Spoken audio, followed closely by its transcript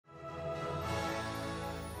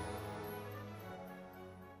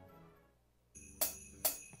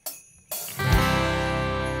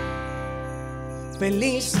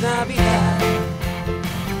Feliz Navidad,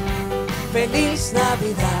 feliz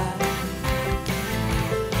Navidad,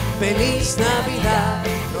 feliz Navidad,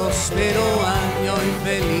 próspero año y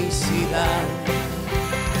felicidad.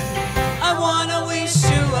 I wanna wish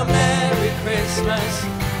you a Merry Christmas.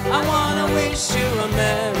 I wanna wish you a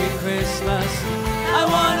Merry Christmas. I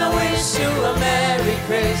wanna wish you a Merry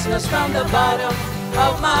Christmas from the bottom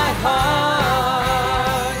of my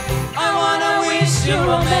heart. I wanna wish you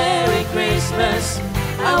a Merry Christmas.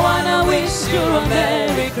 I wanna wish you a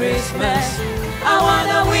Merry Christmas. I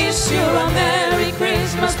wanna wish you a Merry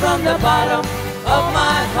Christmas from the bottom of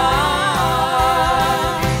my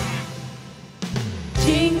heart.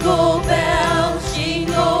 Jingle bells,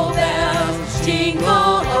 jingle bells,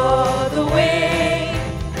 jingle all the way.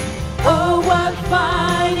 Oh, what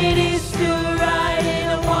fun it is to ride in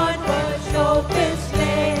a one-horse open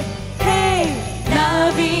sleigh. Hey,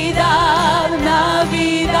 Navidad,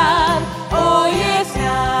 Navidad, hoy es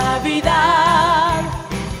Navidad.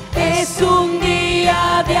 Es un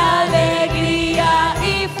día de alegría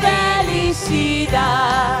y felicidad.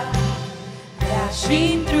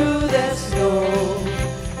 Dashing through the snow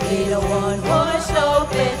in a one-horse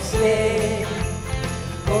open sleigh.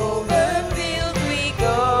 Over fields we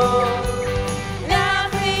go,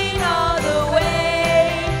 laughing all the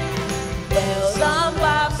way. Bells on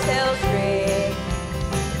bobtails ring,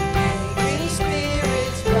 angry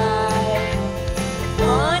spirits ride.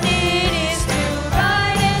 Fun it is to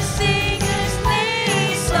ride and sing a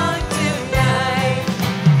sleigh song tonight.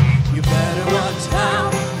 You better watch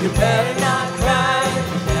out, you better not cry,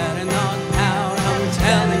 you better not pout, I'm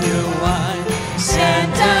telling you why.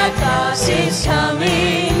 Santa Claus is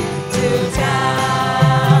coming to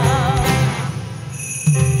town.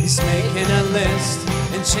 He's making a list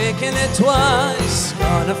and checking it twice,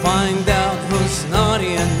 gonna find out who's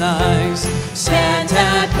naughty and nice.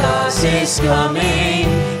 Santa Claus is coming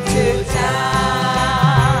to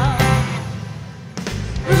town.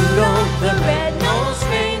 Rudolph the red-nosed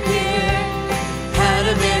reindeer had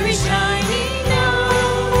a very shiny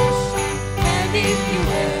nose, and if you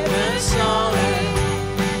ever saw it,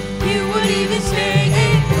 you would even say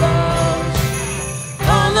it glows.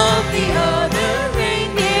 All of the other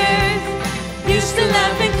reindeers used to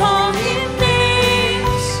laugh and call him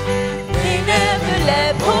names. They never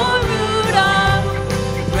let poor Rudolph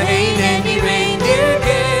play any reindeer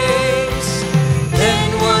games. Then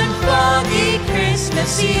one foggy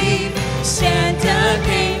Christmas Eve, Santa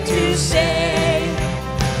came to say,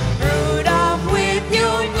 Rudolph, with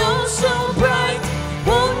your nose so bright,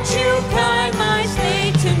 won't you climb my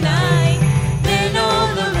sleigh tonight? Then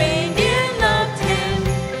all the reindeer loved him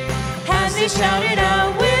as they shouted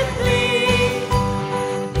out with glee,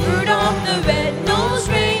 Rudolph the red-nosed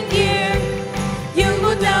reindeer, you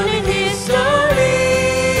go down in history.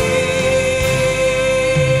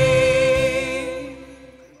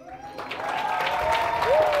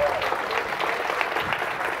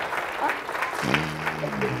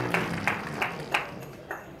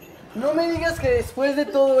 No me digas que después de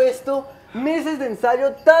todo esto, meses de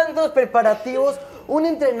ensayo, tantos preparativos, un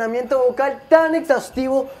entrenamiento vocal tan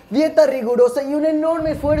exhaustivo, dieta rigurosa y un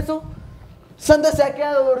enorme esfuerzo, Santa se ha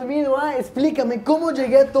quedado dormido. Explícame, ¿cómo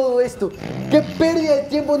llegué a todo esto? ¡Qué pérdida de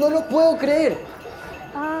tiempo! ¡No lo puedo creer!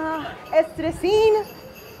 Estresín,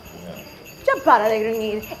 ya para de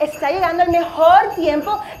gruñir. Está llegando el mejor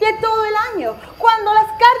tiempo de todo el año, cuando las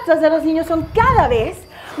cartas de los niños son cada vez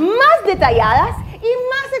más detalladas y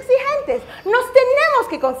más exigentes. Nos tenemos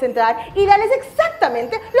que concentrar y darles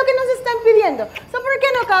exactamente lo que nos están pidiendo. ¿Por qué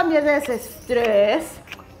no cambias ese estrés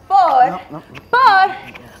por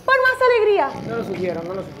más alegría? No lo sugiero,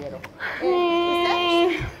 no lo sugiero.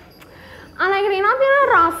 Alegría tiene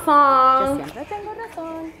razón. Yo siempre tengo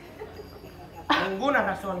razón. Ninguna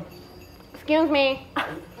razón. Excuse me.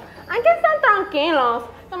 Hay que estar tranquilos,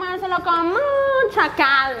 tomárselo con mucha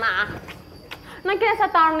calma. No hay que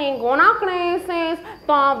desatar ninguna crisis,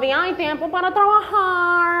 todavía hay tiempo para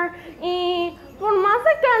trabajar. Y por más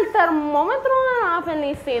de que el termómetro de la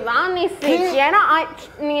felicidad ni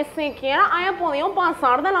siquiera haya podido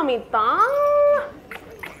pasar de la mitad,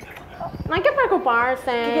 no hay que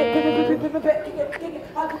preocuparse.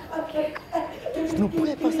 No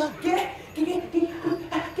puede pasar. ¿Qué?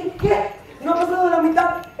 No ha pasado de la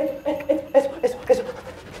mitad.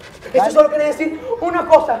 Eso solo quiere decir una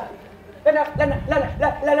cosa.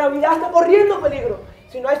 La Navidad está corriendo peligro.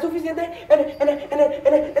 Si no hay suficiente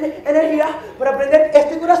energía para prender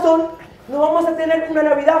este corazón, no vamos a tener una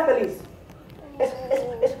Navidad feliz.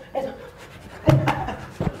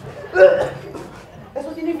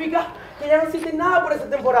 Eso significa que ya no sientes nada por esta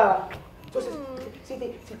temporada. Entonces, si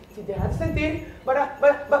te dejas de sentir, van a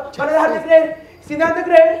dejar de creer sin antes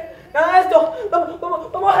creer nada de esto,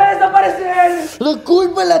 vamos a desaparecer. La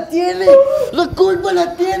culpa la tiene, la culpa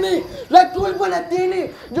la tiene, la culpa la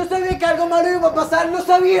tiene. Yo sabía que algo malo iba a pasar, no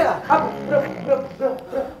sabía. Ah,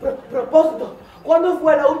 propósito, ¿cuándo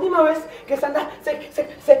fue la última vez que Santa se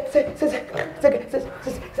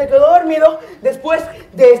quedó dormido después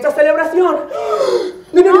de esta celebración?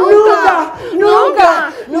 ¡Nunca!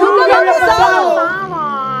 ¡Nunca había pasado!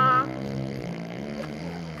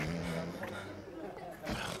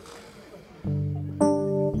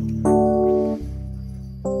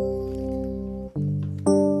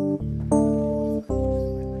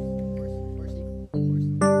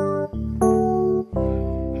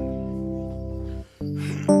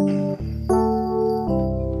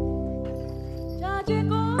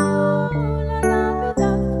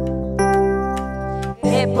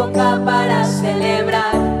 Época para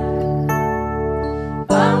celebrar.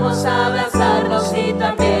 Vamos a abrazarnos y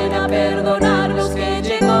también a perdonarnos que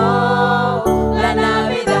llegó la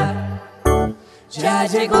Navidad. Ya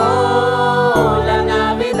llegó la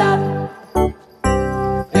Navidad.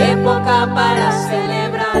 Época para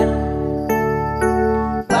celebrar.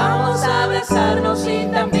 Vamos a abrazarnos y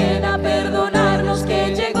también a perdonarnos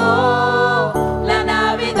que llegó la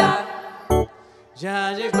Navidad.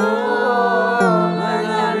 Ya llegó.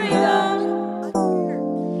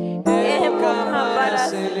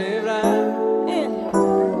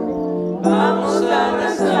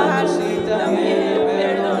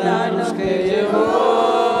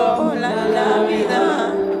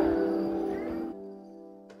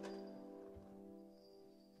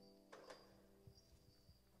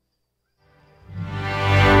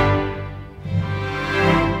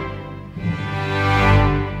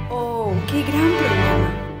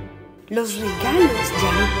 Los regalos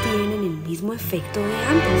ya no tienen el mismo efecto de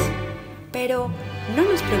antes, pero no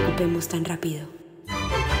nos preocupemos tan rápido.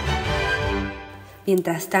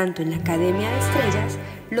 Mientras tanto, en la Academia de Estrellas,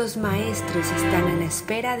 los maestros están a la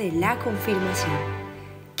espera de la confirmación.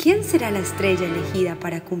 ¿Quién será la estrella elegida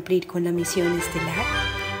para cumplir con la misión estelar?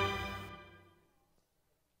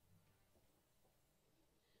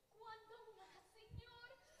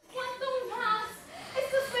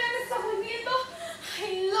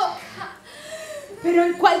 Pero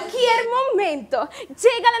en cualquier momento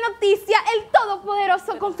llega la noticia, el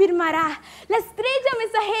Todopoderoso confirmará. La estrella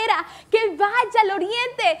mensajera que vaya al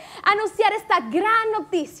oriente a anunciar esta gran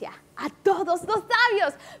noticia a todos los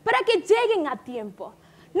sabios para que lleguen a tiempo.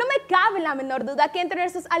 No me cabe la menor duda que entre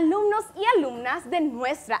nuestros alumnos y alumnas de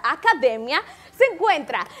nuestra academia se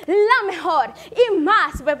encuentra la mejor y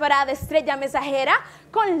más preparada estrella mensajera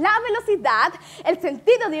con la velocidad, el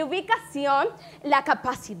sentido de ubicación, la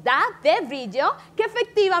capacidad de brillo que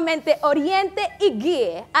efectivamente oriente y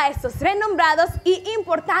guíe a estos renombrados y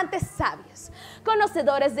importantes sabios,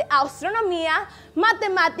 conocedores de astronomía,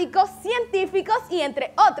 matemáticos, científicos y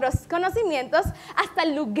entre otros conocimientos hasta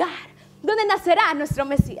el lugar donde nacerá nuestro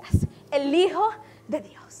Mesías, el Hijo de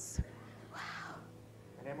Dios.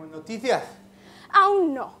 Wow. ¿Tenemos noticias?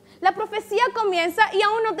 Aún no. La profecía comienza y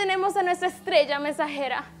aún no tenemos a nuestra estrella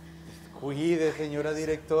mensajera. Cuide, señora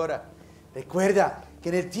directora. Recuerda que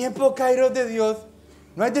en el tiempo kairos de Dios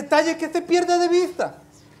no hay detalle que se pierda de vista.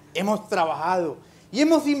 Hemos trabajado y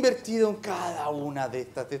hemos invertido en cada una de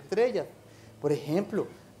estas estrellas. Por ejemplo,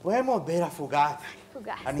 podemos ver a Fugaz,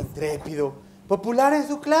 al intrépido, popular en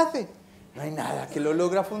su clase. No hay nada que lo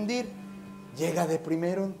logra fundir. Llega de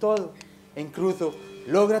primero en todo. E incluso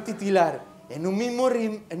logra titilar en un mismo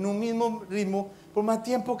ritmo por más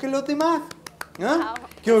tiempo que los demás. ¿Ah? Wow.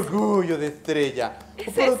 ¡Qué orgullo de estrella!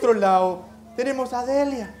 O por otro lado, tenemos a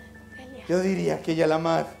Delia. Yo diría que ella la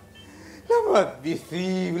más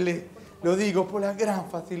visible. Lo digo por la gran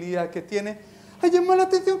facilidad que tiene a llamar la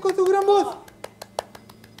atención con su gran voz.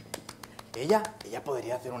 Ella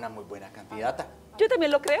podría ser una muy buena candidata. Yo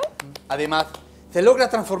también lo creo. Además, se logra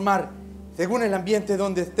transformar según el ambiente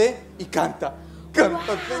donde esté y canta.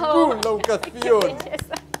 Canta según la ocasión. ¡Qué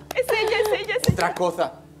belleza! Es ella. Otra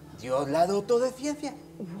cosa, Dios la dotó de ciencia.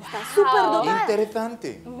 Está súper dotada.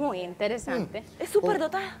 Interesante. Muy interesante. Es súper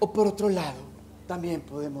dotada. O por otro lado, también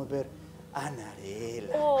podemos ver a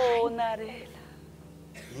Narela. Oh, Narela.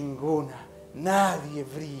 Nadie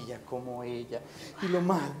brilla como ella. Y lo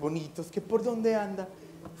más bonito es que por donde anda,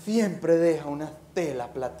 siempre deja una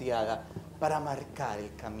tela plateada para marcar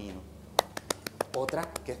el camino. Otra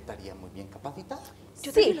que estaría muy bien capacitada.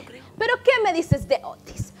 Yo Sí, también lo creo. pero ¿qué me dices de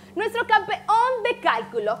Otis? Nuestro campeón de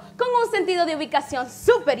cálculo, con un sentido de ubicación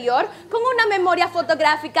superior, con una memoria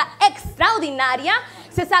fotográfica extraordinaria,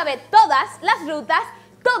 se sabe todas las rutas,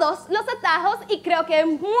 todos los atajos y creo que es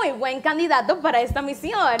muy buen candidato para esta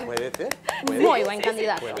misión. Puede ser. Muy buen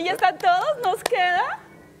candidato. Y ya están todos, nos queda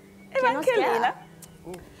 ¿Qué nos Evangelina. queda?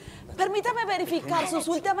 Permítame verificar sus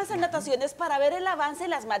últimas anotaciones para ver el avance en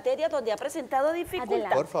las materias donde ha presentado dificultad.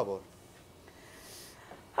 Adelante. Por favor.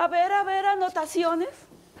 A ver, anotaciones.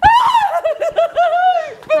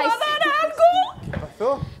 ¿Me va a dar algo? ¿Qué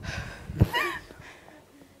pasó?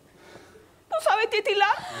 ¿No sabe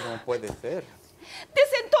titilar? No puede ser.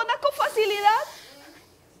 ¿Desentona con facilidad?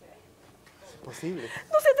 Es posible.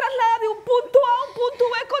 ¿No se traslada de un punto A a un punto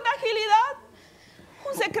B con agilidad?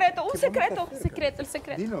 Un secreto, un secreto. El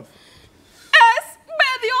secreto. Dinos. Es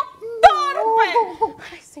medio torpe.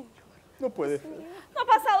 Ay, señor. No puede ser. No ha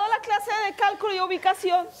pasado la clase de cálculo y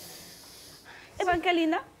ubicación.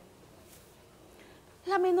 Evangelina,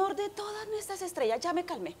 la menor de todas nuestras estrellas, ya me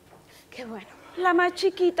calmé. Qué bueno. La más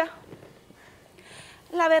chiquita.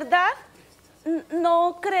 La verdad,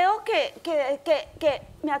 no creo que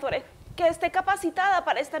me atoré, que esté capacitada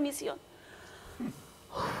para esta misión.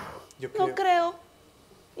 Yo No creo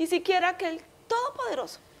ni siquiera que el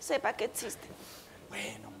Todopoderoso sepa que existe.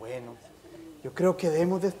 Bueno. Yo creo que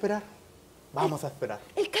debemos de esperar. Vamos a esperar.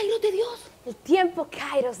 El Kairos de Dios. El tiempo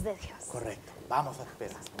Kairos de Dios. Correcto. Vamos a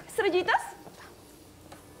esperar. Estrellitas.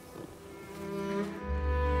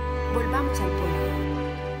 Volvamos al pueblo.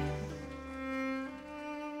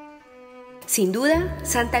 Sin duda,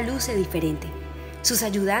 Santa luce diferente. Sus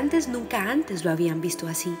ayudantes nunca antes lo habían visto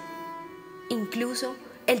así. Incluso,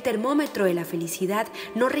 el termómetro de la felicidad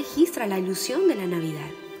no registra la ilusión de la Navidad.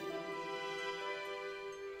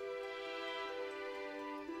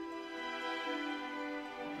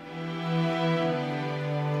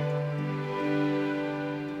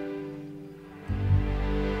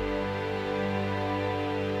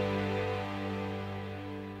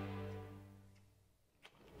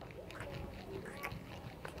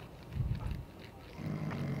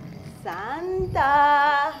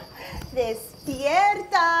 Santa,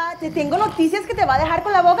 despierta. Te tengo noticias que te va a dejar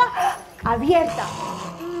con la boca abierta.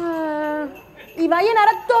 Y va a llenar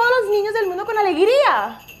a todos los niños del mundo con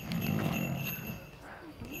alegría.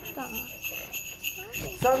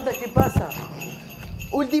 Santa, ¿qué pasa?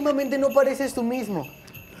 Últimamente no pareces tú mismo.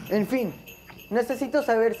 En fin, necesito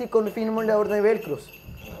saber si confirmo la orden de velcros.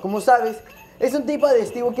 Como sabes, es un tipo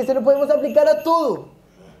adhesivo que se lo podemos aplicar a todo.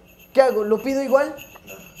 ¿Qué hago? ¿Lo pido igual?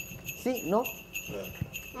 ¿Sí? ¿No?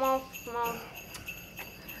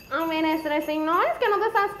 A ver, estrés, no es que no te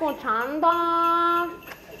está escuchando.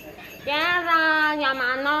 Tierra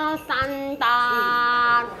llamando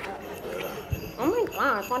Santa. Oh my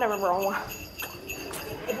gosh, whatever, bro.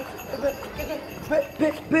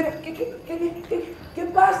 ¿Qué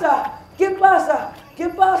pasa? ¿Qué pasa? ¿Qué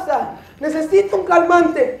pasa? Necesito un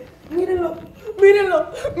calmante. Mírenlo, mírenlo,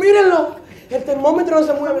 mírenlo. El termómetro no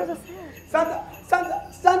se mueve.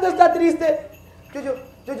 Santa está triste.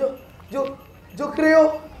 Yo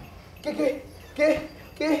creo que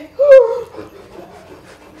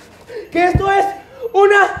esto es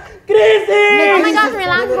una crisis. Oh my gosh,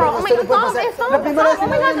 relax, bro. Oh my god, stop. La primera Oh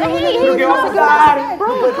my gosh, vez- hey, ¿Qué va a pasar?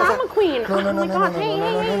 bro, drama queen. No, Oh my gosh,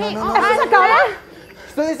 hey. no. ¿Eso se acaba?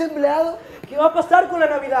 Estoy desempleado. ¿Qué va a pasar con la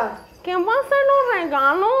Navidad? ¿Quién va a hacer los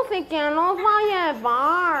regalos y quién los va a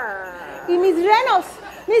llevar? Y mis renos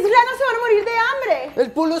se van a morir de hambre.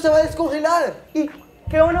 El pueblo se va a descongelar. ¿Y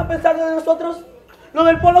qué van a pensar de nosotros? Lo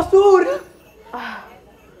del Polo Sur.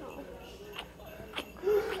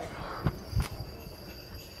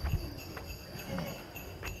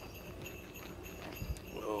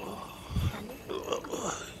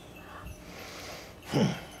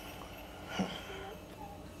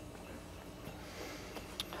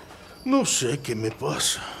 No sé qué me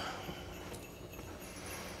pasa.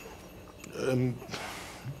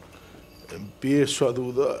 Empiezo a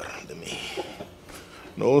dudar de mí.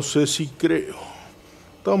 No sé si creo,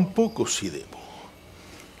 tampoco si debo.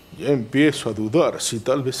 Ya empiezo a dudar si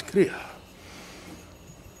tal vez crea.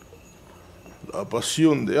 La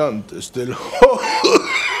pasión de antes del...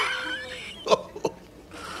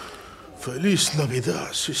 Feliz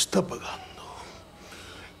Navidad se está apagando.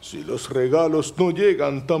 Si los regalos no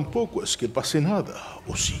llegan, tampoco es que pase nada,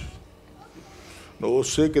 ¿o sí? No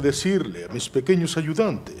sé qué decirle a mis pequeños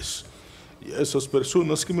ayudantes y a esas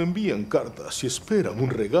personas que me envían cartas y esperan un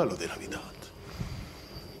regalo de Navidad.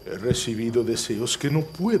 He recibido deseos que no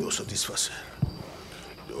puedo satisfacer.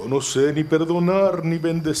 Yo no sé ni perdonar, ni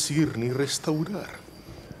bendecir, ni restaurar.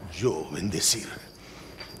 Yo bendecir.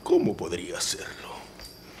 ¿Cómo podría hacerlo?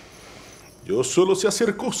 Yo solo sé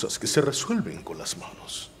hacer cosas que se resuelven con las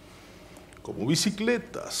manos. Como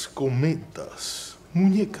bicicletas, cometas,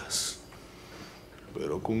 muñecas.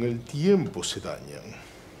 pero con el tiempo se dañan,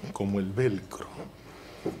 como el velcro.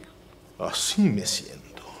 Así me siento.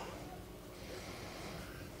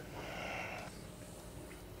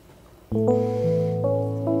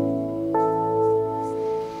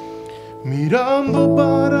 Mirando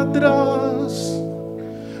para atrás,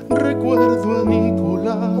 recuerdo a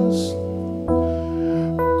Nicolás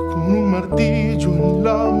con un martillo en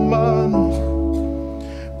la mano,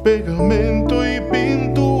 pegamento y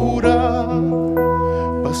pintura.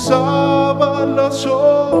 Pasaba las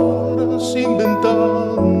horas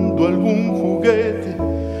inventando algún juguete,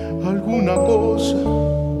 alguna cosa.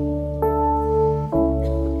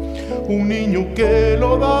 Un niño que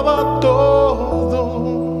lo daba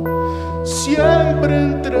todo, siempre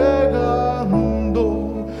entregando,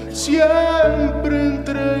 siempre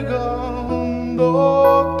entregando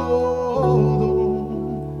todo.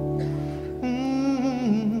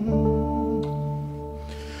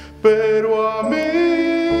 Pero a mí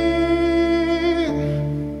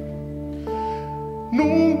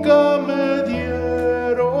nunca me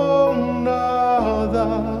dieron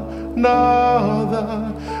nada,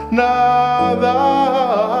 nada, nada.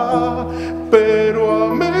 Pero a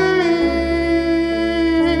mí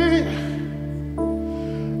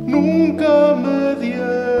nunca me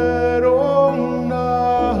dieron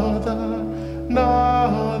nada,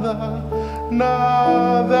 nada,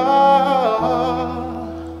 nada.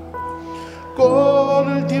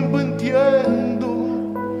 Con el tiempo entiendo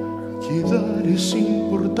que dar es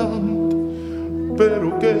importante,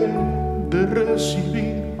 pero que de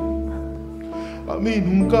recibir a mí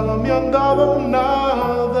nunca me han dado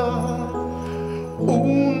nada.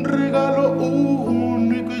 Un regalo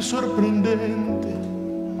único y sorprendente.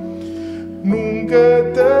 Nunca he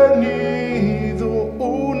tenido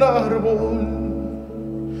un árbol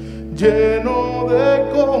lleno de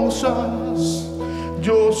cosas.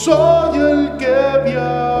 Yo soy el que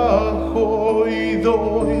viajo y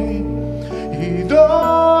doy,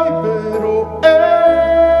 pero él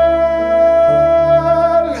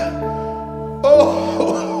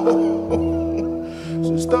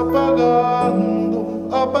se está apagando,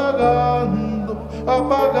 apagando,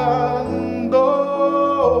 apagando,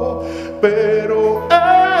 pero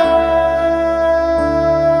él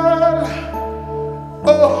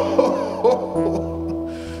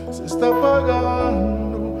se está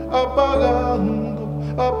apagando, apagando,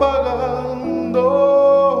 apagando.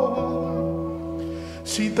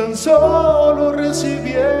 Si tan solo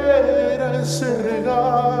recibiera ese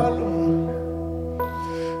regalo,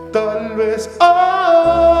 tal vez hoy,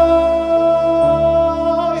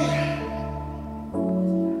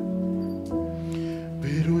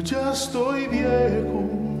 pero ya estoy viejo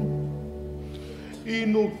y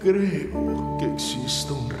no creo que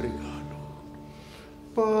exista un regalo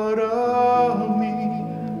para mí.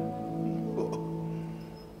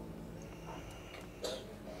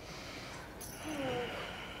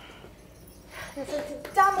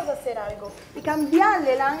 Necesitamos hacer algo y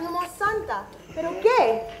cambiarle el ánimo a Santa. ¿Pero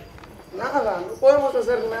qué? Nada, no podemos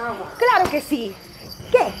hacer nada. Claro que sí.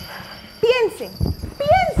 ¿Qué? Piensen,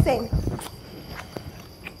 piensen.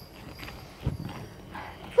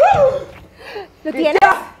 ¿Lo tienes?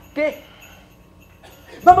 ¿Qué?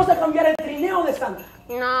 Vamos a cambiar el trineo de Santa.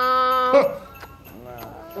 No.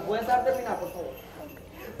 ¿Me puedes dejar terminar, por favor?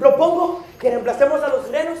 Propongo que reemplacemos a los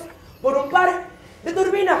frenos por un par de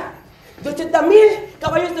turbinas de 80,000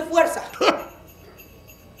 caballos de fuerza.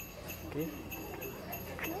 ¿Qué?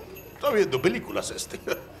 Está viendo películas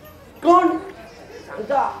Con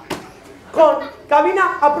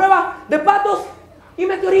cabina a prueba de patos y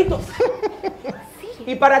meteoritos.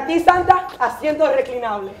 Y para ti, Santa, asiento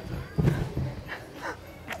reclinable.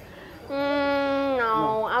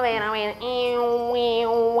 No, a ver.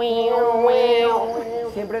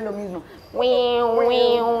 Siempre es lo mismo.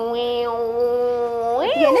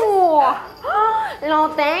 ¿Tienes? Lo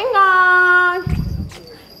tengo.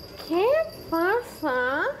 ¿Qué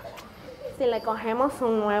pasa si le cogemos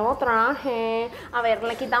un nuevo traje? A ver,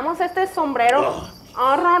 le quitamos este sombrero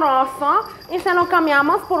horroroso y se lo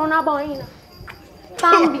cambiamos por una boina.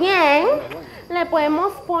 También le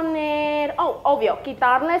podemos poner, obvio,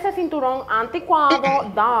 quitarle ese cinturón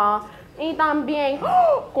anticuado, y también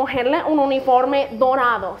cogerle un uniforme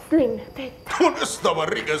dorado, slim fit. Con esta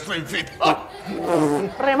barriga slim fit.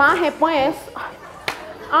 Remaje, pues.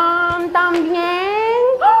 También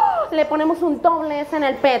le ponemos un doblez en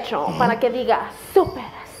el pecho para que diga Super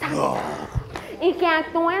Santa. Y que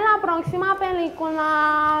actúe en la próxima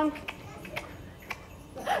película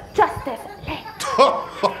Justice League.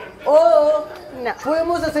 O No.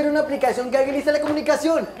 podemos hacer una aplicación que agilice la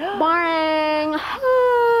comunicación. Boring.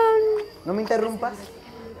 No me interrumpas.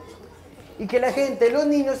 y que la gente, los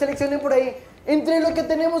niños seleccionen por ahí entre lo que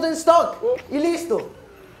tenemos en stock y listo.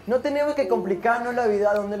 No tenemos que complicarnos la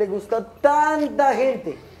vida donde le gusta a tanta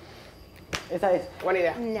gente. Esa es. Buena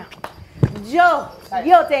idea. No.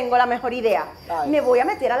 Yo tengo la mejor idea. Ay. Me voy a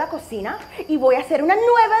meter a la cocina y voy a hacer una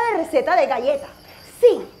nueva receta de galleta.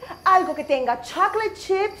 Sí, algo que tenga chocolate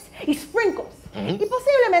chips y sprinkles. Y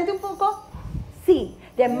posiblemente un poco, sí,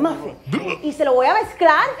 de muffin. Y se lo voy a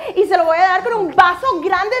mezclar y se lo voy a dar con un vaso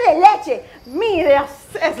grande de leche. Mi idea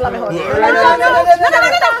es la mejor.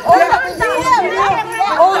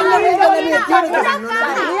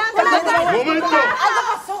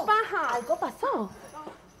 Algo pasó.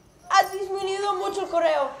 Ha disminuido mucho el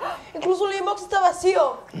correo. Incluso el inbox está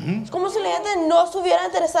vacío. Es como si la gente no estuviera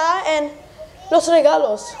interesada en los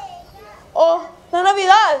regalos o la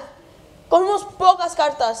Navidad. Cogemos pocas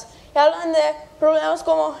cartas y hablan de problemas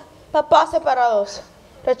como papás separados,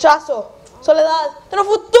 rechazo, soledad, en el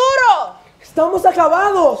futuro. ¡Estamos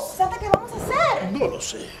acabados! Santa, ¿qué vamos a hacer? No lo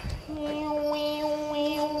sé.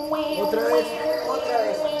 Otra vez.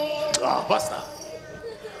 Ah, basta.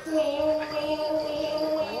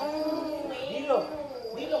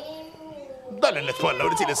 Dale en la espalda, a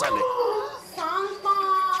ver si le sale. Santa,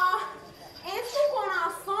 es tu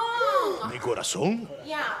corazón. ¿Mi corazón?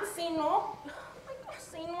 Ya, si no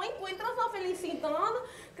encuentras la felicidad,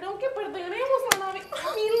 creo que perderemos la Navidad.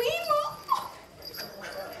 Mi lindo.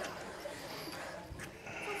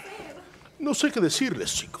 No sé qué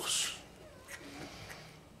decirles, chicos.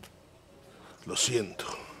 Lo siento,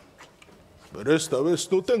 pero esta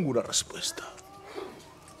vez no tengo una respuesta.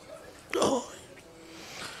 Ay.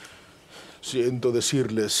 Siento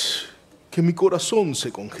decirles que mi corazón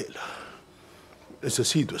se congela.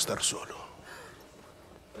 Necesito estar solo.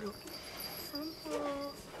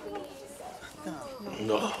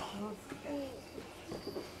 No. En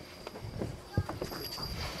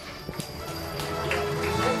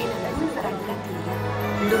algún lugar de la tierra,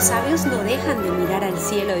 los sabios no dejan de mirar al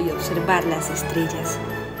cielo y observar las estrellas.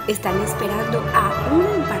 Están esperando a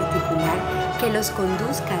uno en particular que los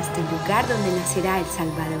conduzca hasta el lugar donde nacerá el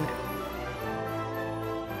Salvador.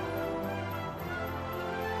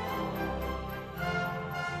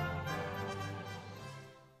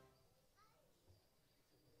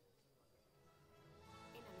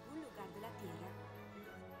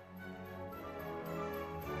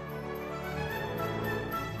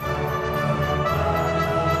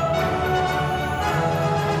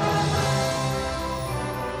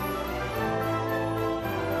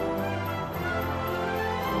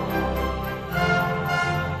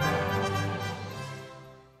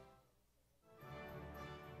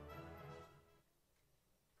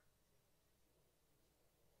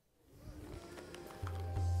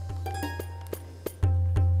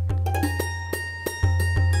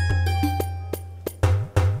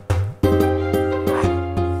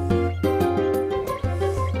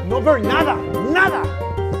 No ver nada, nada.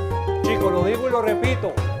 Chicos, lo digo y lo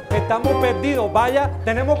repito. Estamos perdidos. Vaya,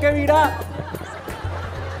 tenemos que virar.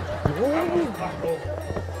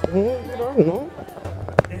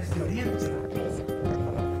 Desde Oriente.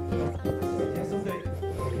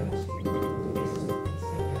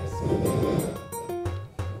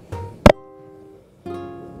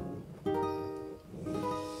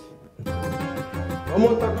 Vamos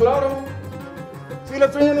a estar claros. Si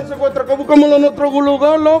la señora no se encuentra acá, buscámoslo en otro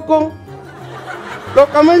lugar, loco. Los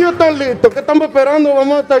camellos están listos. ¿Qué estamos esperando?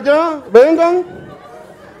 Vamos hasta allá. Vengan.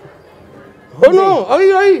 Oh, no. Ahí.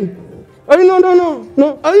 Ahí, no. Ahí.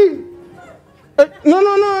 No,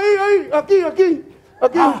 ahí. Aquí.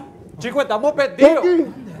 Chicos, estamos perdidos. Aquí.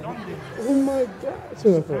 Oh, my God. Se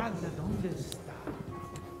me fue.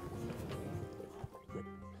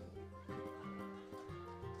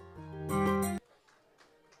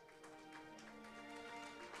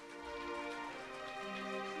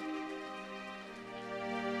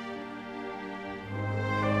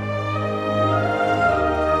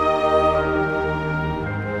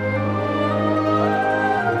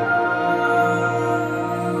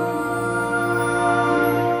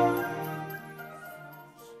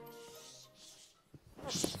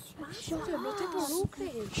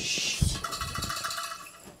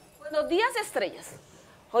 Buenos días, estrellas.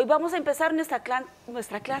 Hoy vamos a empezar nuestra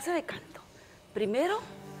clase de canto. Primero,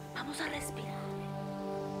 vamos a respirar.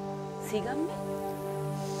 Síganme.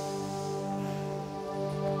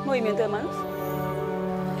 Movimiento de manos.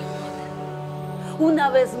 Una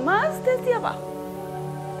vez más desde abajo.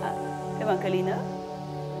 Ah, Evangelina.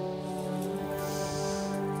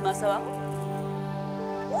 Más abajo.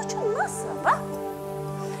 Mucho más abajo.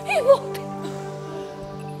 Y bote.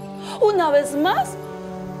 Una vez más.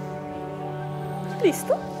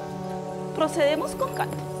 ¿Listo? Procedemos con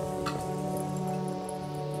canto.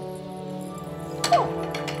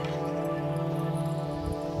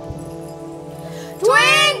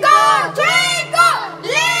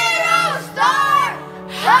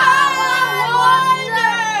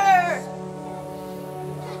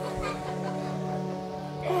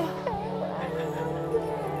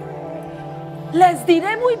 Les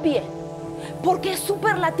diré muy bien, porque es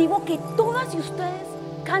superlativo que todas y ustedes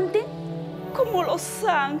canten como los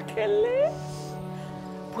ángeles.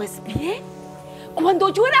 Pues bien, cuando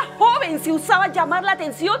yo era joven se usaba llamar la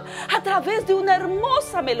atención a través de una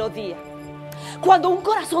hermosa melodía. Cuando un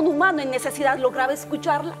corazón humano en necesidad lograba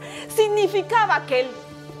escucharla, significaba que el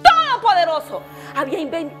Todopoderoso había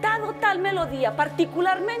inventado tal melodía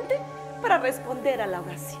particularmente para responder a la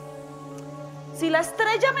oración. Si la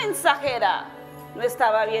estrella mensajera no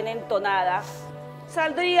estaba bien entonada,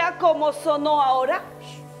 ¿saldría como sonó ahora?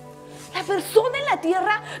 La persona en la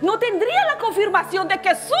tierra no tendría la confirmación de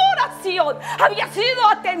que su oración había sido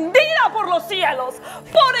atendida por los cielos.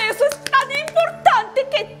 Por eso es tan importante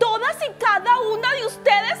que todas y cada una de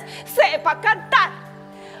ustedes sepa cantar.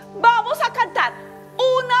 Vamos a cantar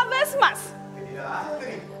una vez más.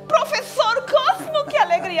 Profesor Cosmo, qué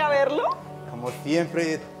alegría verlo. Como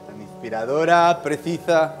siempre, tan inspiradora,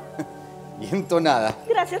 precisa y entonada.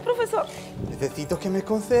 Gracias, profesor. Necesito que me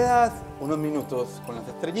concedas unos minutos con las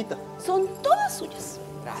estrellitas. Son todas suyas.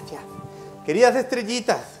 Gracias. Queridas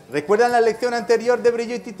estrellitas, ¿recuerdan la lección anterior de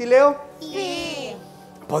brillo y titileo? Sí.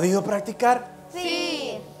 ¿Han podido practicar?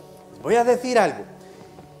 Sí. Les voy a decir algo.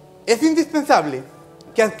 Es indispensable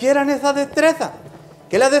que adquieran esa destreza,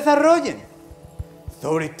 que la desarrollen.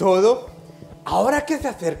 Sobre todo, ahora que se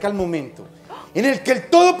acerca el momento en el que el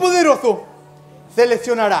Todopoderoso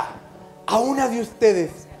seleccionará a una de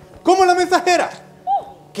ustedes como la mensajera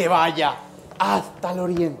que vaya hasta el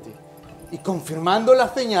oriente y, confirmando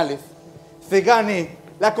las señales, se gane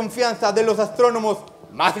la confianza de los astrónomos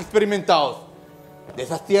más experimentados de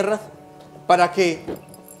esas tierras para que,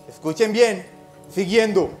 escuchen bien,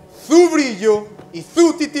 siguiendo su brillo y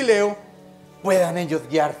su titileo, puedan ellos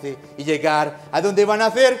guiarse y llegar a donde van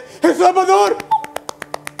a ser El Salvador.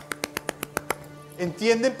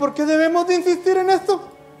 ¿Entienden por qué debemos de insistir en esto?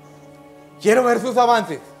 Quiero ver sus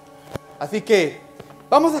avances. Así que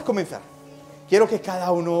vamos a comenzar. Quiero que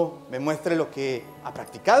cada uno me muestre lo que ha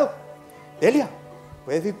practicado. Delia,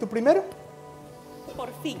 ¿puedes ir tú primero? Por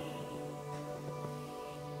fin.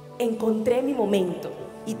 Encontré mi momento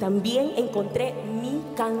y también encontré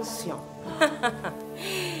mi canción.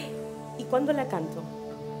 Y cuando la canto,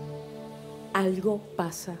 algo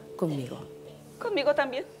pasa conmigo. Conmigo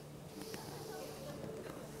también.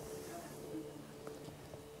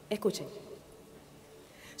 Escuchen.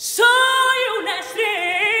 Soy una estrella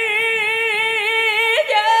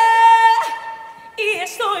y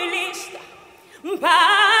estoy lista para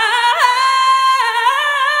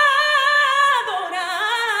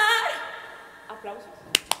adorar. ¿Aplausos?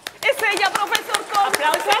 Es ella, profesor Cosmo.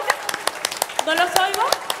 ¿Aplausos? ¿No los oigo?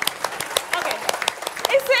 Ok.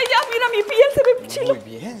 Es ella, mira mi piel, se ve chilo. Muy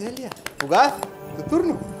bien, Delia. Fugaz, tu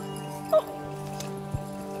turno.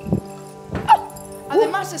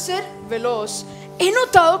 Además de ser veloz, he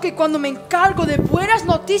notado que cuando me encargo de buenas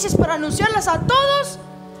noticias para anunciarlas a todos,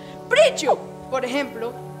 brillo, por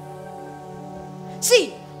ejemplo.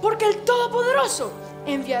 Sí, porque el Todopoderoso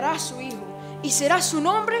enviará a su Hijo y será su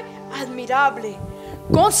nombre admirable,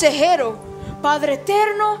 consejero, Padre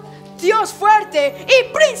eterno, Dios fuerte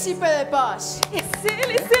y príncipe de paz. Es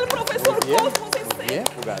el profesor Cosmo, es él.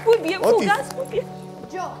 Fugaz. Muy bien, Otis. Fugaz, muy bien.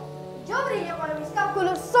 Yo brillo cuando mis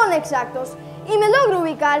cálculos son exactos y me logro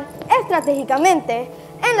ubicar estratégicamente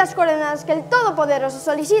en las coordenadas que el Todopoderoso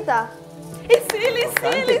solicita. Es él,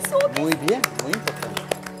 Otis. Muy bien, muy importante.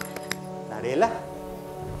 Narela.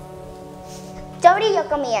 Yo brillo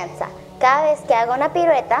comienza cada vez que hago una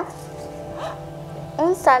pirueta,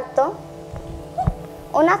 un salto,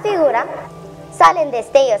 una figura, salen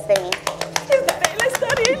destellos de mí. Es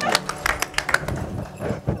Narela.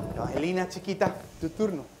 Evangelina, chiquita, tu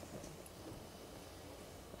turno.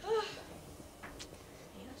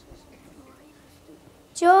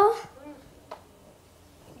 Yo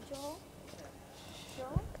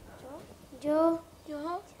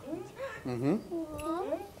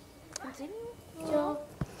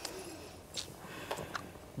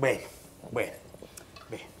Bueno.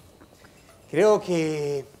 Creo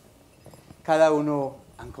que cada uno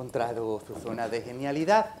ha encontrado su zona de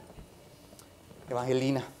genialidad.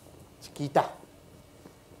 Evangelina, chiquita,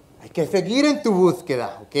 hay que seguir en tu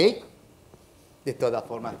búsqueda, ¿ok? De todas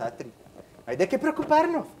formas, Astrid, no hay de qué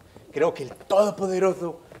preocuparnos. Creo que el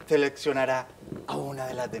Todopoderoso seleccionará a una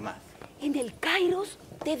de las demás. En el Kairos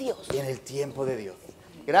de Dios. Y en el tiempo de Dios.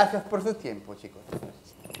 Gracias por su tiempo, chicos.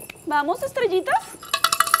 Vamos, estrellitas.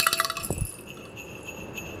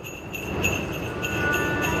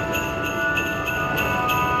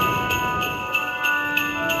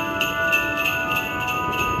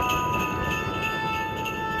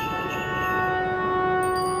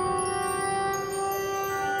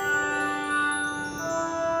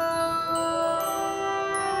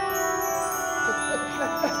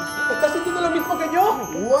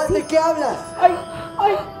 ¿De qué hablas? ¡Ay!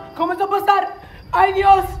 ¡Ay! ¿Comenzó a pasar? ¡Ay,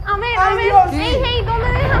 Dios! A ver, ¡Ay, a ver. Dios! Hey, hey, ¿dónde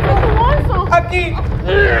dejaste tu bolso? ¡Aquí!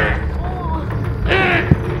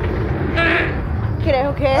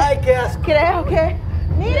 Creo que... Ay, qué asco. Creo que...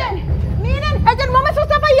 ¡Miren! ¡Miren! ¡El termómetro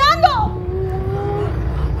está fallando!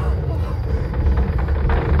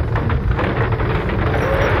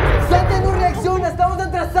 Santa no reacciona, estamos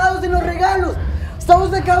atrasados en los regalos.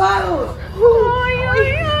 Estamos acabados. ¡Ay, ay,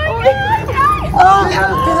 ay, ay! ¡Ay!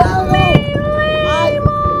 ¡Ay, cuidado! ¡Ay!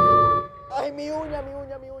 ¡Ay, mi uña, mi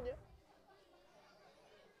uña, mi uña!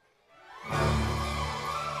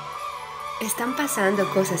 Están pasando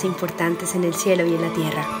cosas importantes en el cielo y en la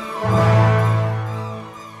tierra.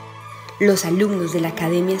 Los alumnos de la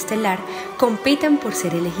Academia Estelar compiten por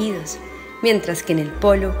ser elegidos, mientras que en el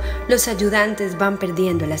polo los ayudantes van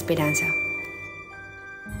perdiendo la esperanza.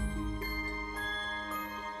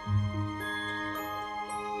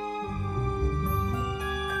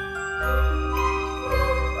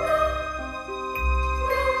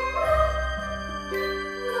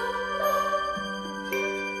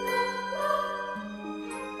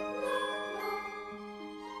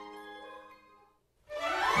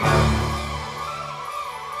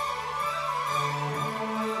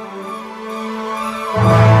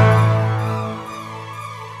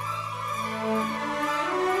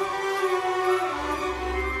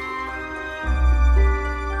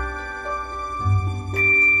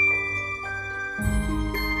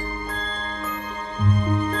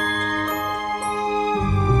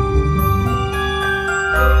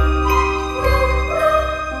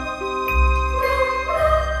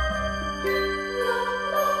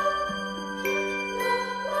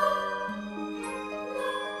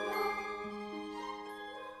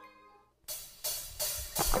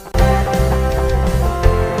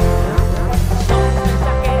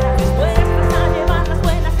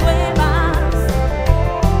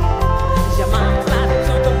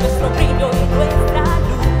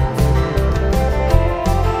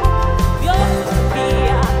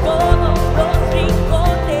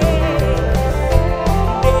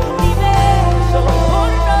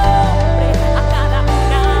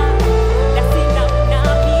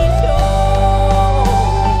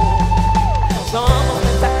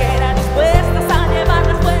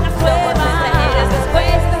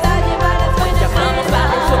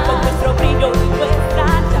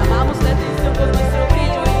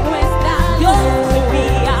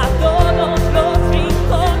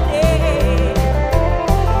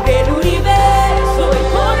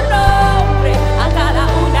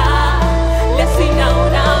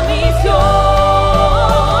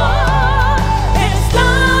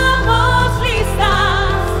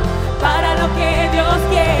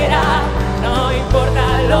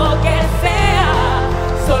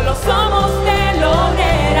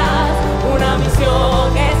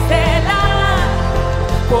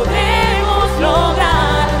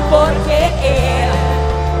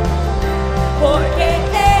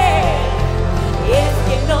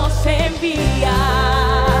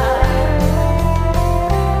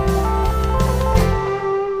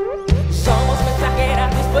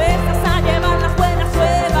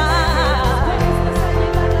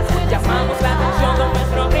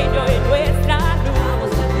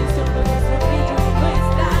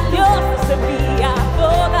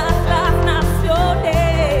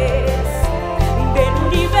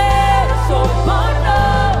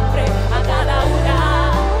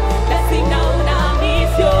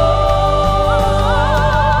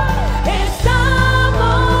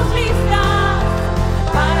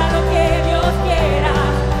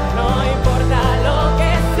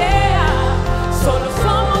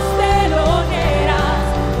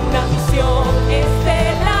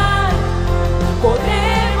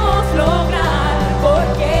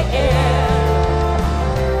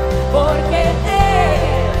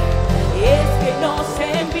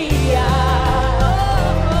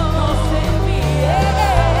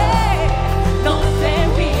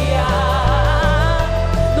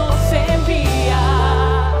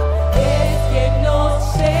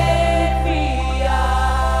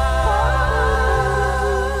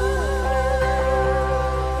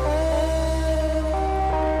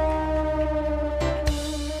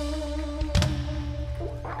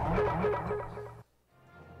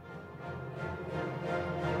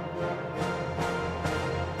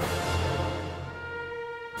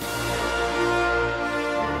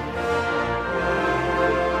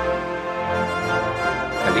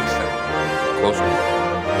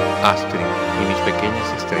 Astrid y mis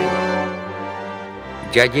pequeñas estrellas.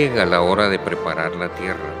 Ya llega la hora de preparar la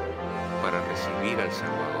tierra para recibir al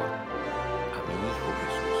Salvador, a mi Hijo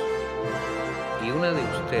Jesús. Y una de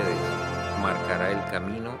ustedes marcará el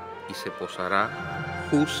camino y se posará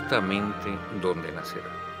justamente donde nacerá.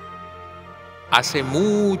 Hace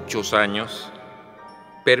muchos años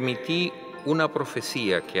permití una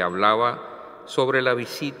profecía que hablaba sobre la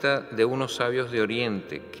visita de unos sabios de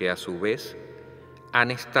Oriente que a su vez han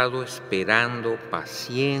estado esperando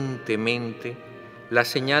pacientemente la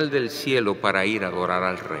señal del cielo para ir a adorar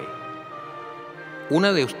al Rey.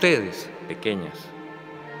 Una de ustedes, pequeñas,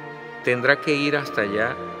 tendrá que ir hasta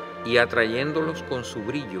allá y, atrayéndolos con su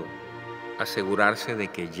brillo, asegurarse de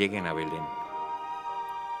que lleguen a Belén.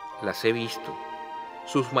 Las he visto,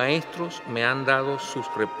 sus maestros me han dado sus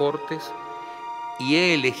reportes y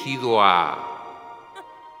he elegido a...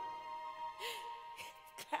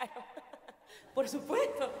 Claro, por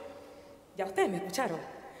supuesto. Ya ustedes me escucharon.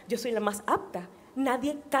 Yo soy la más apta.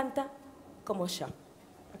 Nadie canta como yo.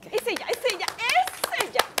 Okay. Es ella, es ella, es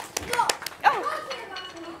ella. No,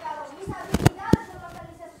 mis habilidades de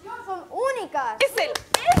localización son únicas. Es él,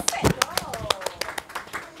 es él.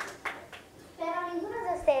 Pero ninguno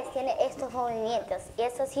de ustedes tiene estos movimientos y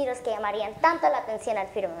estos giros que llamarían tanto la atención al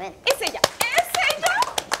firmamento. Es ella, es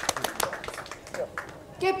ella.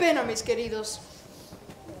 Qué pena, mis queridos.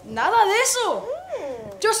 Nada de eso.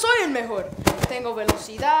 Yo soy el mejor. Tengo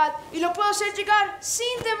velocidad y lo puedo hacer llegar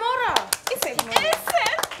sin demora. Es él, es él.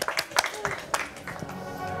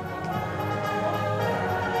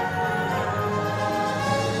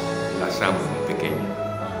 Las amo, mi pequeña.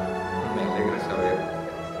 Me alegra saber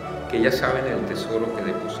que ya saben el tesoro que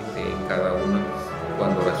deposité en cada una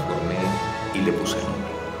cuando las formé y le puse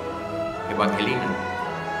nombre. Evangelina,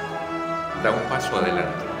 da un paso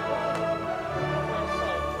adelante.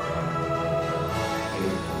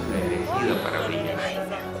 Eres la elegida para brillar.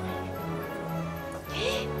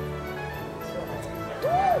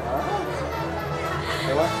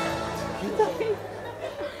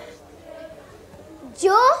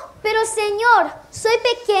 ¿Yo? Pero señor, soy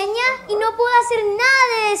pequeña y no puedo hacer nada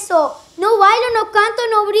de eso. No bailo, no canto,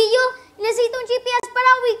 no brillo. Necesito un GPS para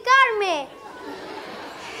ubicarme.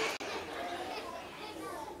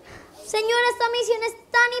 Señor, esta misión es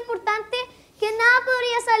tan importante que nada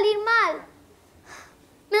podría salir mal.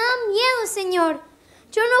 Me da miedo, señor.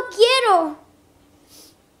 Yo no quiero.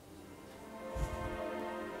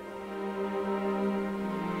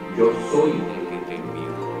 Yo soy el que te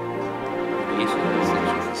envío. Y eso debe ser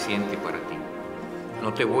suficiente para ti.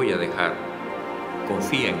 No te voy a dejar.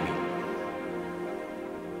 Confía en mí.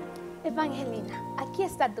 Evangelina, aquí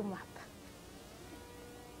está tu mapa.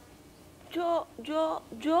 Yo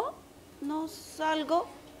no salgo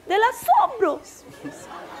del asombro.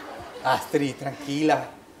 Astrid, tranquila.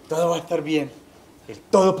 Todo va a estar bien. El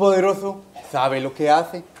Todopoderoso sabe lo que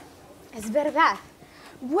hace. Es verdad.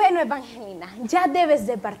 Bueno, Evangelina, ya debes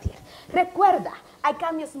de partir. Recuerda, hay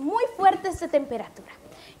cambios muy fuertes de temperatura.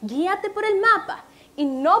 Guíate por el mapa y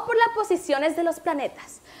no por las posiciones de los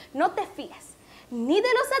planetas. No te fíes ni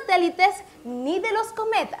de los satélites ni de los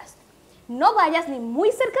cometas. No vayas ni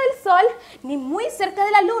muy cerca del Sol ni muy cerca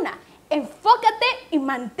de la Luna. Enfócate y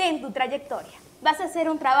mantén tu trayectoria. Vas a hacer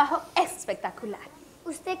un trabajo espectacular.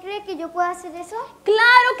 ¿Usted cree que yo puedo hacer eso?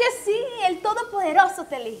 ¡Claro que sí! El Todopoderoso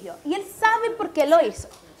te eligió y Él sabe por qué lo hizo.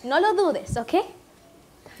 No lo dudes, ¿ok?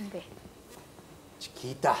 Ve.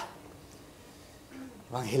 Chiquita.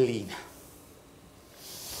 Evangelina.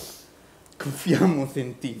 Confiamos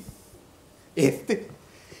en ti. Este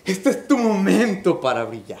es tu momento para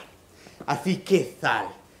brillar. Así que sal,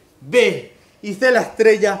 ve y sé la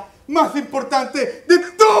estrella más importante de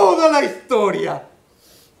toda la historia.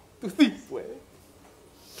 Tú sí puedes.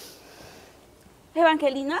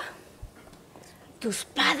 Evangelina, tus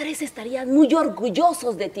padres estarían muy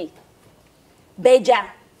orgullosos de ti. Ve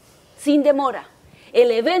ya, sin demora.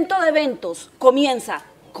 El evento de eventos comienza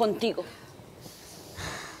contigo.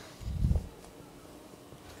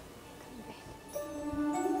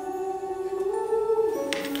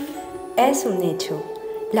 Es un hecho.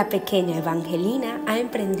 La pequeña Evangelina ha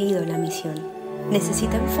emprendido la misión.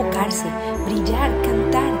 Necesita enfocarse, brillar,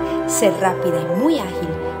 cantar, ser rápida y muy ágil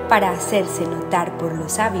para hacerse notar por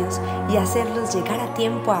los sabios y hacerlos llegar a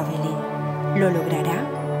tiempo a Belén. ¿Lo logrará?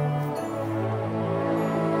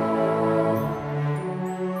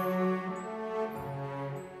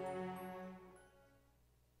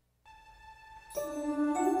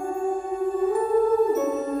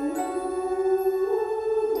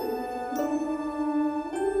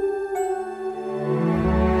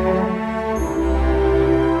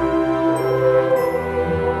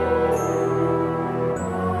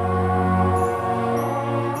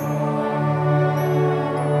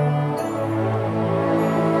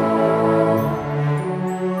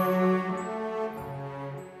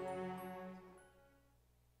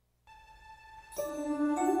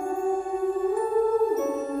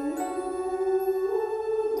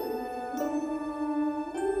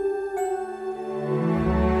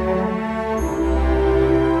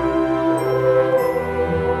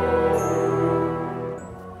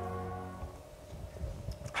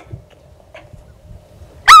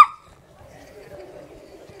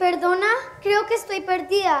 Perdona, creo que estoy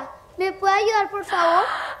perdida. ¿Me puede ayudar, por favor?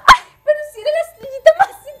 ¡Ay, pero si eres la estrellita más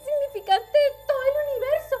insignificante de todo el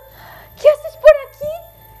universo! ¿Qué haces por aquí?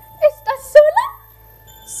 ¿Estás sola?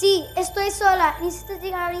 Sí, estoy sola. Necesito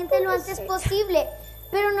llegar a Oriente lo antes posible.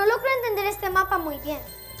 Pero no logro entender este mapa muy bien.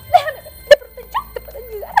 Déjame ver, de pronto yo te puedo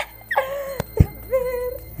ayudar. Déjame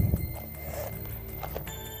ver.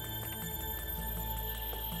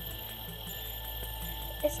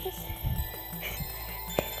 Este es...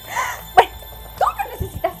 Bueno, tú no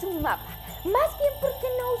necesitas un mapa. Más bien, ¿por qué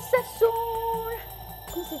no usas un...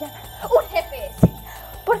 ¿Cómo se llama? Un GPS.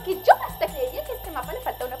 Porque yo hasta creería que a este mapa le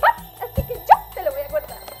falta una parte. Así que yo te lo voy a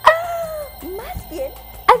guardar. Más bien,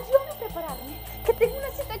 ayúdame a prepararme, que tengo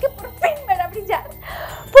una cita que por fin me hará brillar.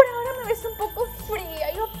 Por ahora me ves un poco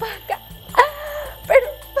fría y opaca. Pero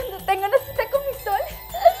cuando tenga una cita con mi sol,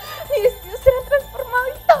 mi vestido será transformado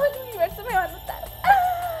y todo el universo me va a notar.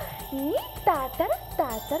 Y tatara,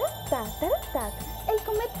 tatara, tatara, tatara. El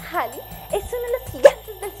cometa Halley es uno de los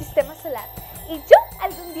gigantes del sistema solar. Y yo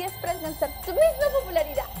algún día espero alcanzar tu misma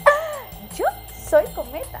popularidad. Yo soy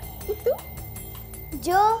cometa. ¿Y tú?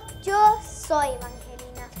 Yo soy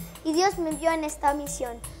Evangelina. Y Dios me envió en esta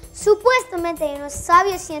misión. Supuestamente hay unos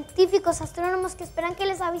sabios científicos astrónomos que esperan que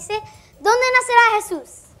les avise dónde nacerá Jesús.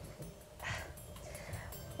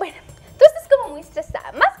 Bueno, tú estás como muy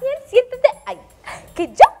estresada. Más bien, siéntate ahí, que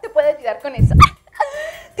yo te puedo ayudar con eso.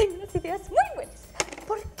 Tengo unas ideas muy buenas.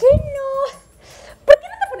 ¿Por qué no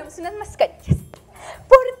te ponemos unas mascarillas?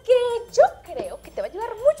 Porque yo creo que te va a ayudar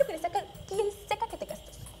mucho con esa piel seca que te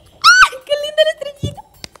gastas. ¡Ay, qué linda la estrellita!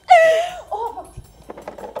 Oh, momentito.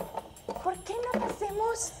 ¿Por qué no te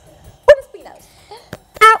hacemos unos peinados?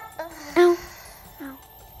 Au.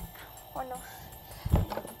 ¿O no?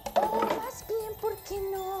 O más bien, ¿por qué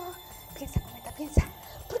no? Piensa, cometa, piensa.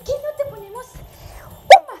 ¿Por qué no te ponemos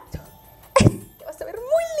un manto? Te vas a ver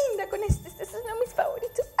muy linda con este. Este es uno de mis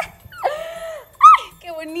favoritos. ¡Ay,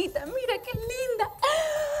 qué bonita! Mira, qué linda.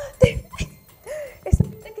 Esa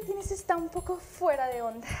pinta que tienes está un poco fuera de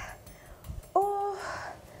onda. O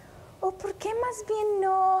 ¿por qué más bien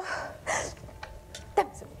no? Dame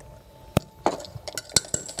un segundo.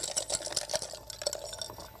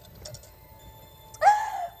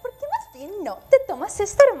 ¿Por qué más bien no te tomas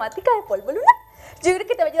esta aromática de polvo lunar? Yo creo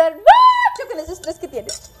que te va a ayudar mucho con ese estrés que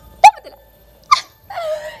tienes. Tómatela.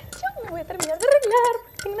 Yo me voy a terminar de arreglar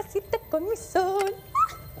porque tengo una cita con mi sol.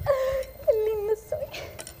 Qué lindo soy.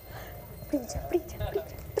 Brilla, brilla, brilla,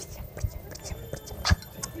 brilla, brilla, brilla, brilla.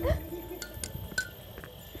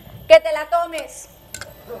 Que te la tomes.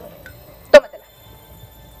 Tómatela.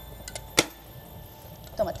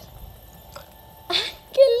 Tómatela. ¡Ay,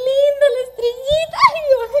 qué linda la estrellita! ¡Ay,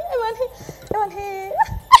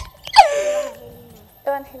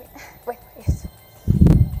 Evangelina. Bueno, eso.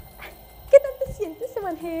 ¿Qué tal te sientes,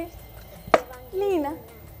 Evangelina?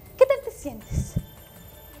 ¿Qué tal te sientes?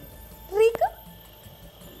 ¿Rico?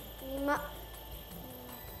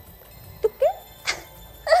 ¿Tú qué?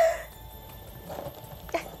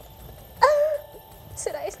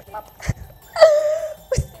 ¿Será este mapa?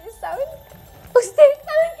 ¿Ustedes saben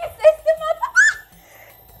qué es este mapa?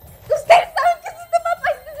 ¿Ustedes saben qué es este mapa?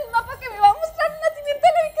 Este es el mapa que me va a mostrar el nacimiento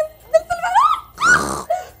de la Virgen del Salvador.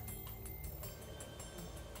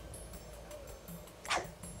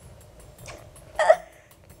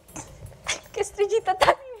 ¡Qué estrellita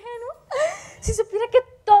tan ingenua! Si supiera que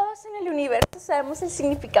todos en el universo sabemos el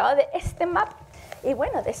significado de este mapa y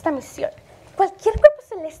bueno, de esta misión, cualquier cuerpo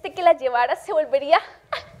celeste que la llevara se volvería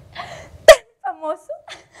tan famoso.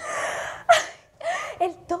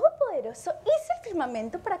 El Todopoderoso hizo el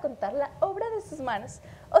firmamento para contar la obra de sus manos.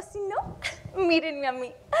 O si no, mírenme a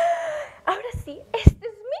mí. Ahora sí, este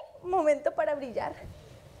es mi momento para brillar.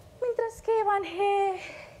 Mientras que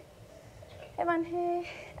Evangel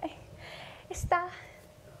está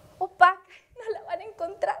opaca, no la van a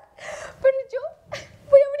encontrar. Pero yo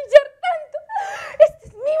voy a brillar tanto. Este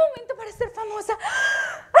es mi momento para ser famosa.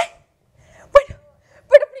 Ay, bueno,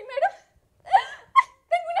 pero primero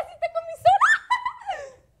tengo una cita con mi sol.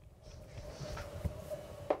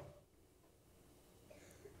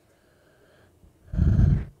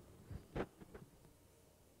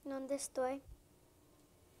 ¿Dónde estoy?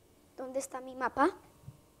 ¿Dónde está mi mapa?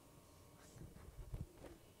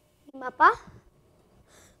 ¿Mi mapa?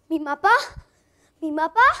 ¿Mi mapa? ¿Mi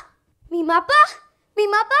mapa? ¿Mi mapa? ¿Mi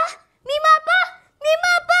mapa? ¡Mi mapa! ¡Mi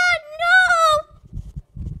mapa! ¡No!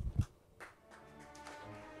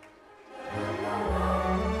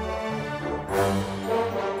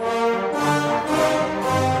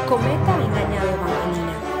 Cometa ha engañado a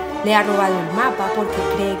Evangelina. Le ha robado el mapa porque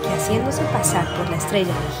cree que haciéndose pasar por la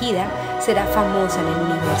estrella elegida será famosa en el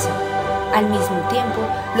universo. Al mismo tiempo,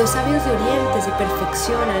 los sabios de Oriente se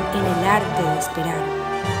perfeccionan en el arte de esperar.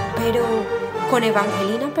 Pero, con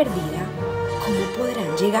Evangelina perdida, ¿cómo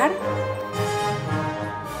podrán llegar?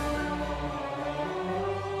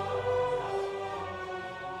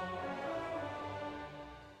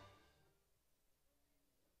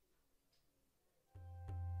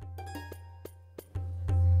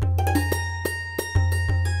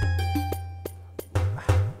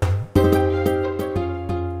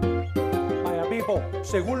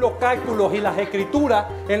 Según los cálculos y las escrituras,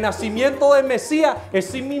 el nacimiento del Mesías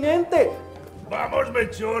es inminente. Vamos,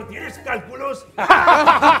 Melchor, ¿tienes cálculos?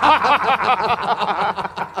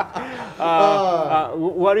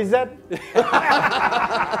 What is that?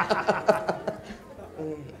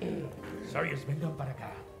 Sabios, vengan para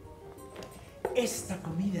acá. Esta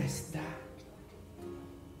comida está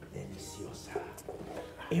deliciosa.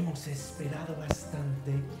 Hemos esperado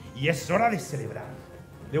bastante y es hora de celebrar.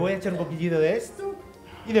 Le voy a echar un poquillito de esto,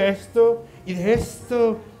 y de esto, y de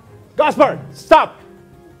esto. Gaspar, stop!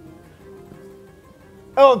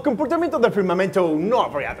 El comportamiento del firmamento no ha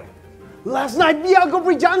variado. Last night vi algo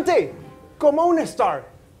brillante, como un star,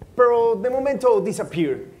 pero de momento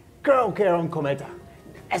disappeared. Creo que era un cometa.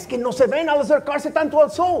 Es que no se ven al acercarse tanto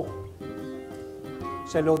al sol.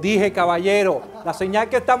 Se lo dije, caballero, la señal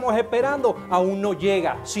que estamos esperando aún no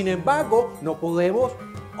llega. Sin embargo, no podemos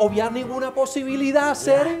obviar ninguna posibilidad,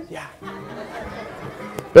 Ceres.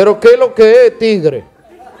 Pero ¿qué es lo que es, tigre?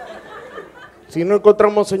 Si no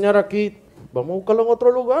encontramos señal aquí, vamos a buscarlo en otro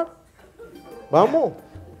lugar. Vamos.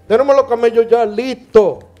 Tenemos los camellos ya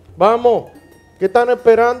listos. Vamos. ¿Qué están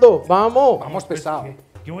esperando? Vamos. Vamos pesado.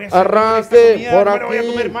 ¿Qué voy a hacer? Arranque por aquí. Voy a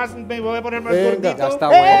comer más, me voy a poner más Venga. gordito. Ya está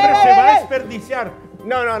bueno. Hombre, se va a desperdiciar.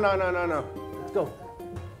 No. Let's go.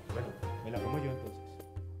 Bueno, me la como yo entonces.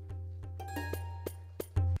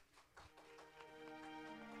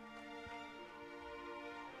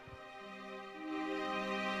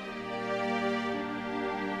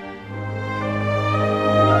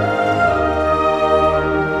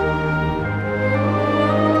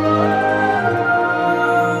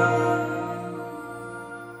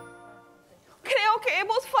 Creo que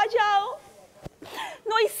hemos fallado.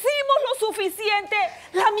 No hicimos lo suficiente.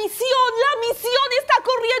 La misión está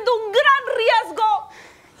corriendo un gran riesgo.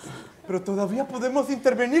 Pero todavía podemos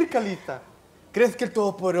intervenir, Calista. ¿Crees que el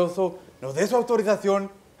Todopoderoso nos dé su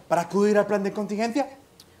autorización para acudir al plan de contingencia?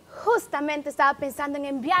 Justamente estaba pensando en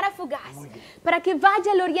enviar a Fugaz para que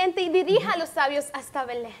vaya al oriente y dirija a los sabios hasta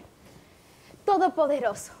Belén.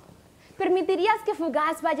 Todopoderoso, ¿permitirías que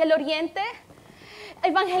Fugaz vaya al oriente?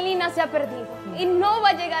 Evangelina se ha perdido y no va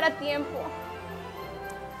a llegar a tiempo.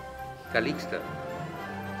 Calixta,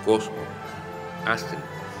 Cosmo, Astrid,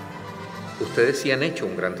 ustedes sí han hecho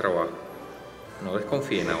un gran trabajo. No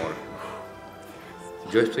desconfíen ahora.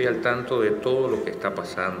 Yo estoy al tanto de todo lo que está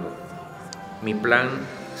pasando. Mi plan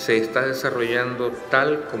se está desarrollando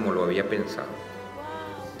tal como lo había pensado.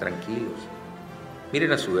 Tranquilos.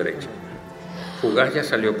 Miren a su derecha. Fugaz ya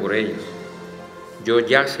salió por ellos. Yo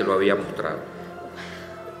ya se lo había mostrado.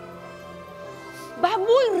 Va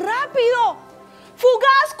muy rápido.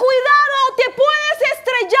 Fugaz, cuidado, te puedes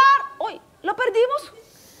estrellar. Uy, ¿lo perdimos?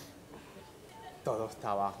 Todo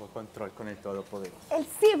está bajo control con el Todopoderoso. Él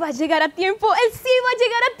sí va a llegar a tiempo, él sí va a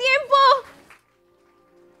llegar a tiempo.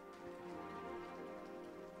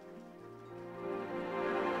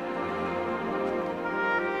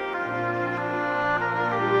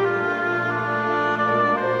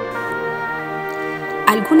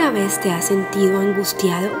 ¿Alguna vez te has sentido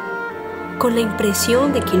angustiado? ¿Con la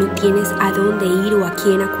impresión de que no tienes a dónde ir o a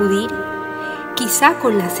quién acudir? Quizá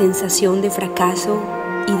con la sensación de fracaso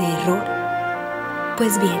y de error.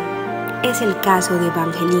 Pues bien, es el caso de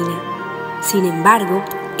Evangelina. Sin embargo,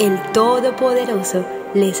 el Todopoderoso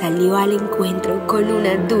le salió al encuentro con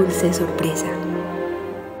una dulce sorpresa.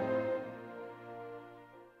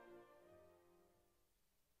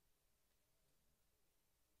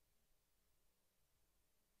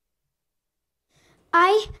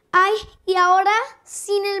 Ay, ¿y ahora,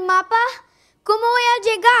 sin el mapa, cómo voy a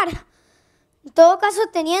llegar? En todo caso,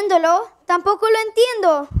 teniéndolo, tampoco lo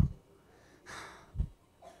entiendo.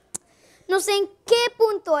 No sé en qué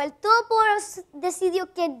punto el Todopoderoso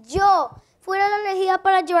decidió que yo fuera la elegida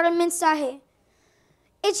para llevar el mensaje.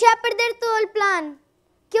 Eché a perder todo el plan.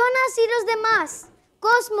 ¿Qué van a decir los demás?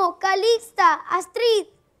 Cosmo, Calixta, Astrid.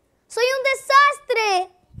 ¡Soy un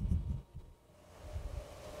desastre!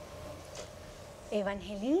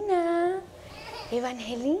 Evangelina,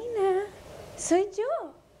 soy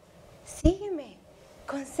yo. Sígueme,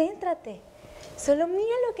 concéntrate. Solo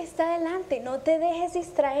mira lo que está delante, no te dejes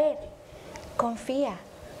distraer. Confía,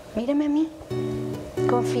 mírame a mí.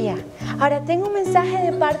 confía. Ahora tengo un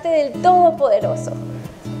mensaje de parte del Todopoderoso.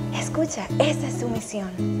 Escucha, esta es su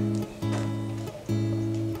misión.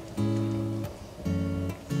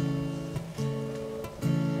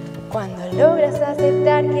 Cuando logras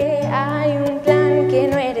aceptar que hay un plan, que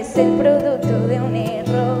no eres el producto de un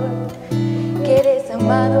error, que eres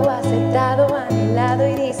amado, aceptado, anhelado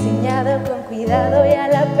y diseñado con cuidado y a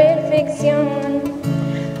la perfección.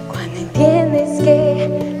 Cuando entiendes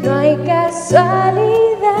que no hay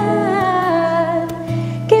casualidad,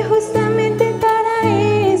 que justamente para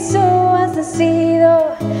eso has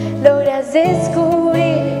nacido, logras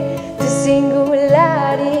descubrir tu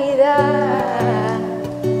singularidad.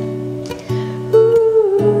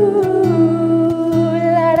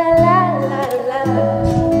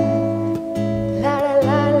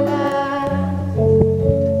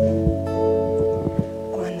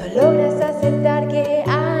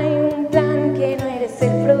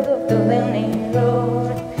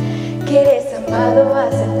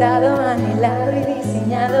 Aceptado, anhelado y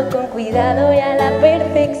diseñado con cuidado y a la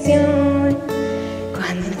perfección.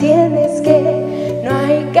 Cuando entiendes que no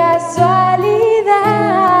hay casualidad,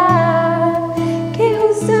 que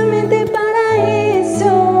justamente para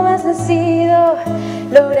eso has nacido,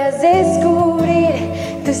 logras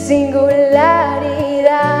descubrir tu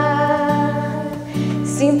singularidad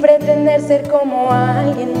sin pretender ser como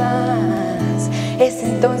alguien más. Es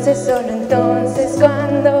entonces, solo entonces,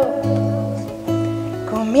 cuando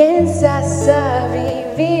comienzas a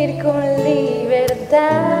vivir con libertad.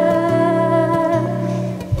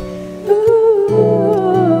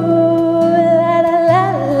 La la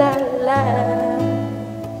la la la.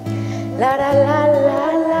 La la la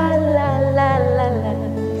la la la la la la.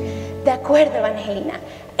 De acuerdo, Evangelina.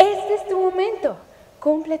 Este es tu momento.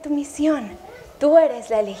 Cumple tu misión. Tú eres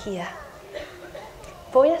la elegida.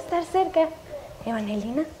 Voy a estar cerca,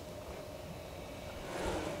 Evangelina.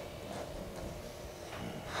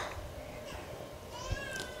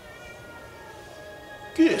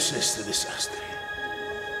 ¿Qué es este desastre?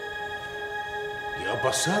 ¿Qué ha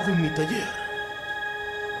pasado en mi taller?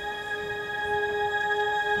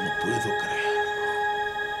 No puedo creerlo.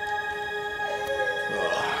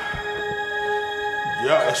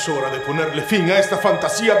 Ya es hora de ponerle fin a esta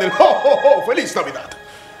fantasía del ¡ho, ho, ho! ¡Feliz Navidad!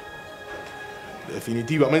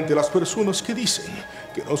 Definitivamente las personas que dicen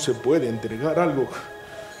que no se puede entregar algo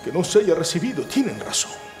que no se haya recibido tienen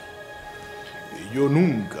razón. Y yo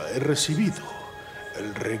nunca he recibido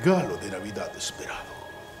el regalo de Navidad esperado.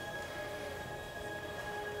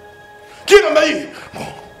 ¿Quién anda ahí?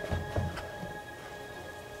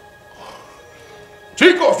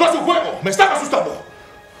 Chicos, no es un juego, me están asustando.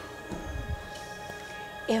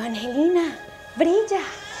 Evangelina, brilla.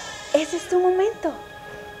 Ese es tu momento.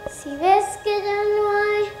 Si ves que ya no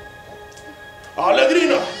hay...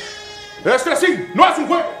 ¡Alegrina! Este sí, no es un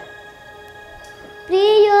juego.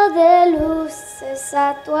 Brillo de luces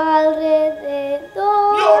a tu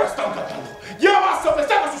alrededor. Y ahora están cantando. ¡Ya basta! ¡Me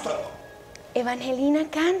están asustando! Evangelina,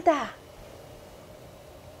 canta.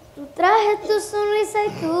 Tu traje, tu sonrisa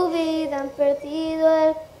y tu vida han perdido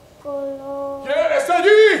el color. ¿Quién está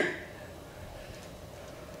allí?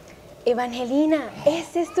 Evangelina,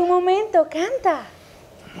 este es tu momento. Canta.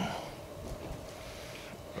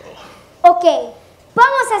 Ok,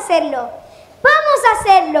 vamos a hacerlo. ¡Vamos a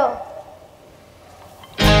hacerlo!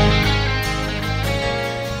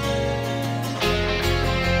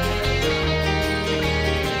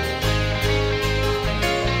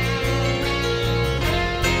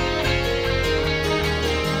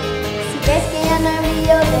 Ves que ya no hay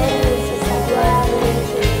brillo de luces a tu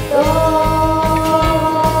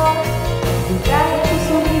alrededor. Tu traje, tu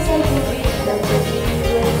sonrisa y tu vida han perdido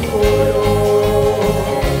el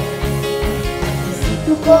color. Y si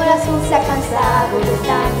tu corazón se ha cansado de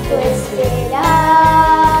tanto esperar,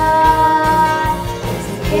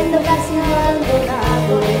 sintiendo que has sido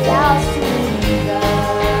abandonado en la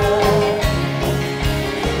oscuridad,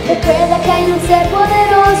 recuerda que hay un ser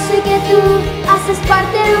poderoso y que tú haces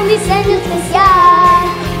parte de un diseño especial.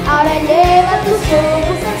 Ahora eleva tus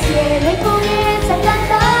ojos al cielo y comienza a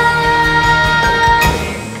cantar.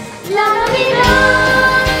 La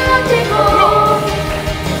Navidad llegó,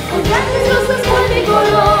 con grandes luces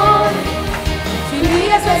multicolor. Si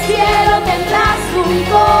miras al cielo tendrás un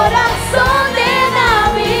corazón de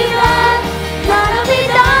Navidad. La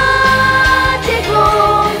Navidad llegó,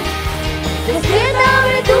 despierta,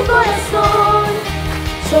 abre tu corazón.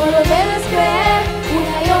 Solo debes creer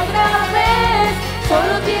una y otra vez,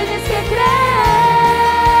 solo tienes que creer.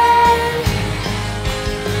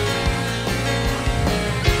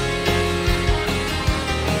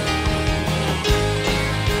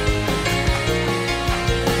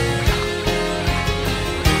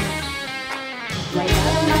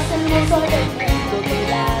 solo el mundo de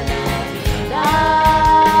la Navidad.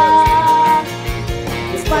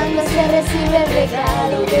 Es cuando se recibe el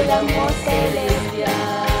regalo del amor celestial.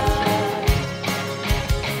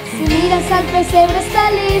 Si miras al pesebre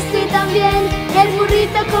está listo y también el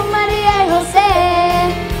burrito con María y José.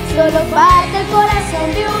 Solo falta el corazón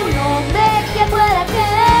de un hombre que pueda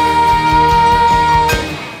creer.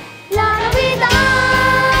 La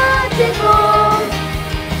Navidad llegó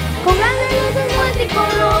con grandes luces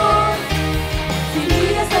multicolor. Si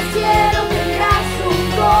miras al cielo tendrás un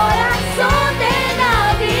corazón de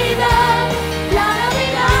Navidad. La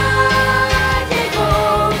Navidad llegó.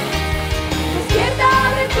 Despierta,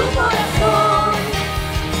 abre tu corazón.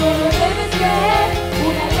 Solo debes creer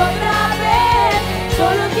una y otra vez.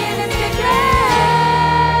 Solo tienes que creer.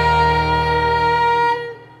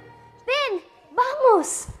 Ven, vamos.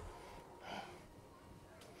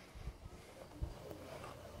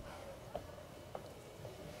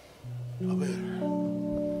 A ver,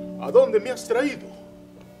 ¿a dónde me has traído?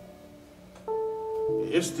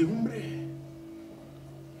 Este hombre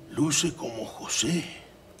luce como José.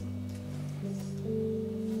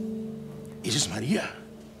 Esa es María.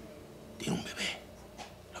 Tiene un bebé.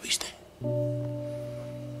 ¿La viste?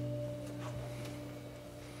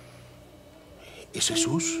 ¿Es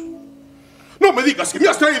Jesús? ¡No me digas que me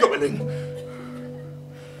has traído, Belén!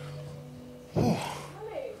 Oh.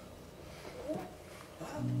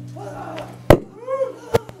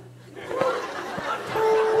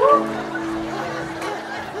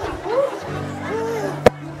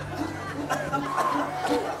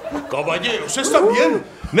 Caballeros, ¿están bien?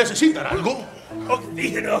 ¿Necesitan algo?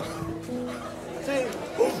 Oxígeno. Sí.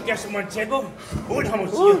 Un queso manchego, un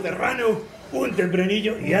jamoncillo serrano, un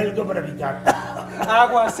tempranillo y algo para picar.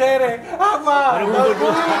 Agua, Cere, agua.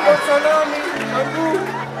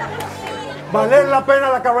 Valer la pena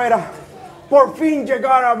la carrera. Por fin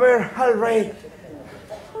llegar a ver al rey.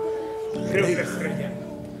 Creo que estrella,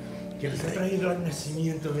 que les ha traído al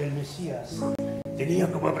nacimiento del Mesías.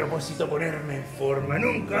 Tenía como propósito ponerme en forma.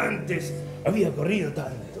 Nunca antes había corrido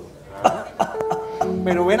tanto.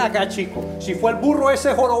 Pero ven acá, chico. Si fue el burro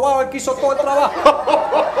ese jorobado el que hizo todo el trabajo.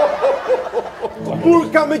 Como un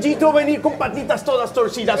camellito venir con patitas todas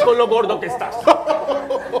torcidas con lo gordo que estás.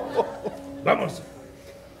 Vamos.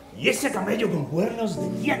 ¿Y ese camello con cuernos de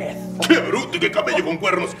quién es? ¡Qué bruto y qué camello con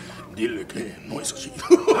cuernos! Dile que no es así.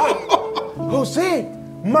 José,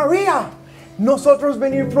 María, nosotros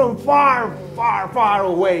venir from far, far, far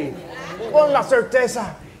away. Con la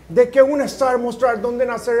certeza de que un estar mostrar dónde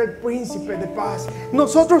nacer el príncipe de paz.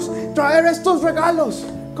 Nosotros traer estos regalos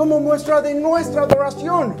como muestra de nuestra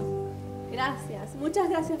adoración. Gracias, muchas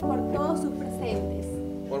gracias por todos sus presentes.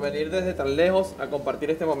 Por venir desde tan lejos a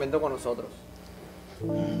compartir este momento con nosotros.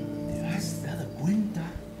 ¿Te has dado cuenta?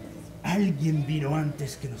 ¿Alguien vino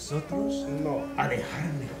antes que nosotros? No. A dejar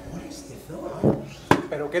mejor este tesoro.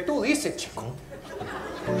 ¿Pero qué tú dices, chico?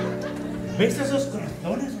 ¿Ves esos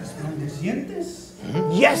corazones resplandecientes?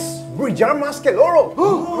 Yes, brillar más que el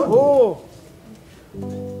oro.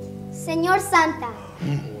 Señor Santa,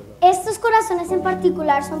 estos corazones en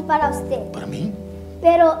particular son para usted. ¿Para mí?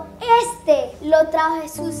 Pero este lo trajo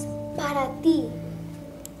Jesús para ti.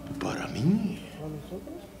 ¿Para mí?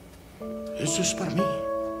 Eso es para mí.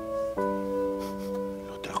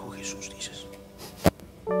 Lo trajo Jesús, dices.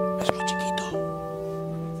 Es muy chiquito.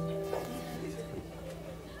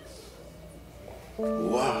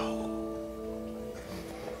 ¡Wow!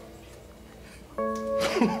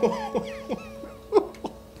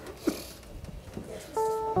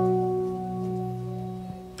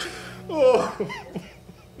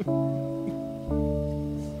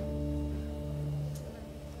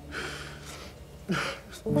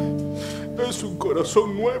 Es un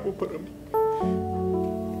corazón nuevo para mí.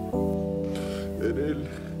 En él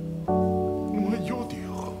no hay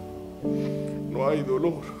odio, no hay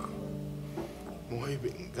dolor, no hay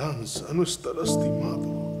venganza, no está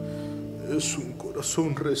lastimado. Es un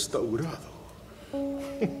corazón restaurado.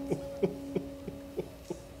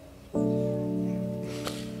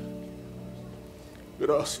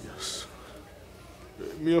 Gracias.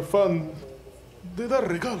 En mi afán de dar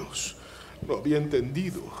regalos, no había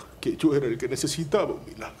entendido que yo era el que necesitaba un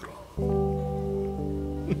milagro.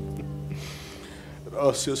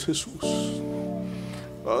 Gracias, Jesús.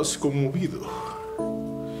 Has conmovido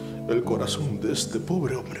el corazón de este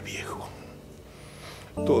pobre hombre viejo.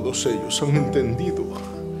 Todos ellos han entendido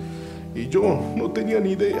y yo no tenía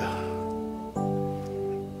ni idea.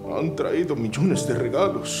 Han traído millones de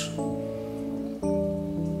regalos.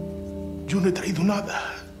 Yo no he traído nada.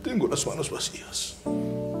 Tengo las manos vacías.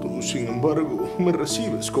 Tú, sin embargo, me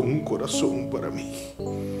recibes con un corazón para mí.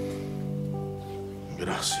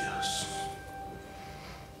 Gracias.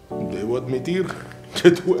 Debo admitir que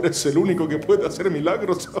tú eres el único que puede hacer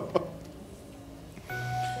milagros.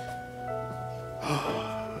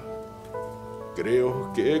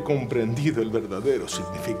 Creo que he comprendido el verdadero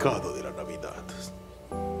significado de la Navidad.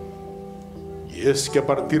 Y es que a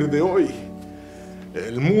partir de hoy,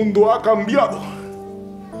 el mundo ha cambiado.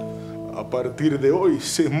 A partir de hoy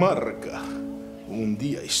se marca un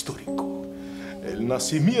día histórico, el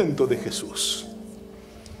nacimiento de Jesús.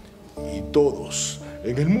 Y todos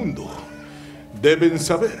en el mundo deben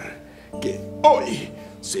saber que hoy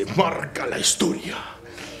se marca la historia.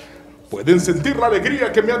 ¿Pueden sentir la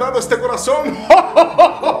alegría que me ha dado este corazón?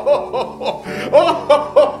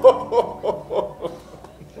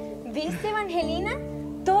 ¿Viste, Evangelina?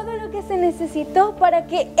 Todo lo que se necesitó para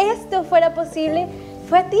que esto fuera posible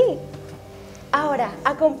fue a ti. Ahora,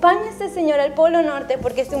 acompaña a este señor al Polo Norte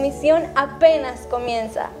porque su misión apenas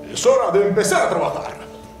comienza. Es hora de empezar a trabajar.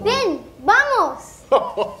 Ven, vamos.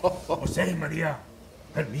 José y María,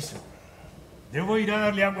 permiso. Debo ir a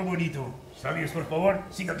darle agua bonito. ¿Sabes, por favor?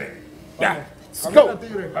 Sígate. Ya. Go.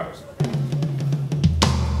 Vamos.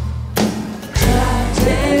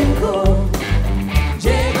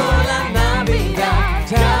 Llegó la Navidad,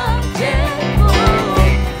 ya llegó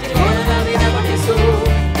la Navidad con Jesús,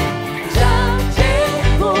 ya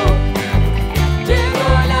llegó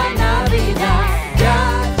la Navidad,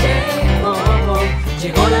 ya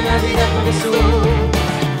llegó la Navidad con Jesús.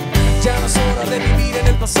 Ya no es hora de vivir en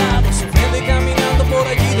el pasado, sufriendo y caminando por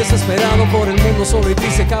allí, desesperado por el mundo, solo y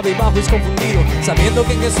triste, cabizbajo y confundido, sabiendo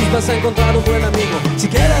que en Jesús vas a encontrar un buen amigo. Si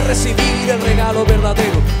quieres recibir el regalo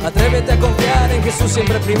verdadero, atrévete a confiar en Jesús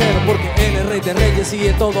siempre primero, porque Él es Rey de Reyes y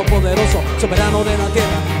es todopoderoso, soberano de la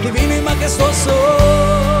tierra, divino y majestuoso.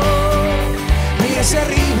 Mira hacia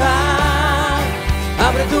arriba,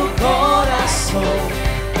 abre tu corazón,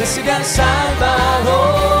 recibe al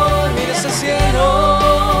Salvador. Mira hacia el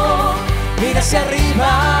cielo, mira hacia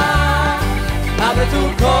arriba, abre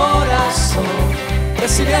tu corazón,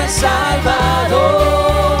 recibe al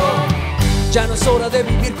Salvador. Ya no es hora de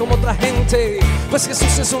vivir como otra gente, pues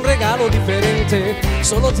Jesús es un regalo diferente.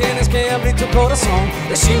 Solo tienes que abrir tu corazón,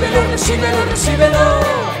 recíbelo, recíbelo, recíbelo.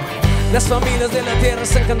 Las familias de la tierra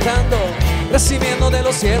están cantando, recibiendo de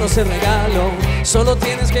los cielos el regalo. Solo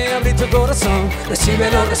tienes que abrir tu corazón,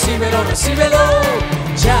 recíbelo, recíbelo, recíbelo.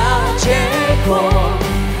 Ya llegó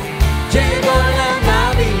la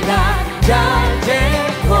Navidad, ya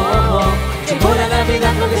llegó la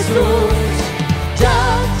Navidad con Jesús.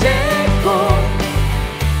 Ya llegó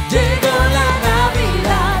la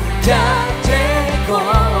Navidad, ya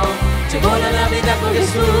llegó la Navidad con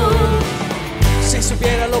Jesús. Si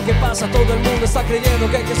supiera lo que pasa, todo el mundo está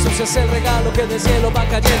creyendo que Jesús es el regalo que del cielo va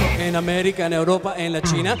cayendo. En América, en Europa, en la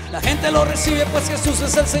China, la gente lo recibe pues Jesús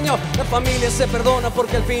es el Señor. La familia se perdona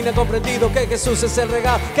porque al fin ha comprendido que Jesús es el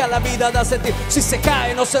regalo que a la vida da sentido. Si se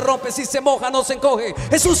cae no se rompe, si se moja no se encoge.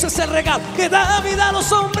 Jesús es el regalo que da vida a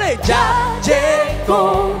los hombres. Ya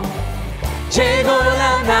llegó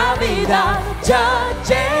la Navidad, ya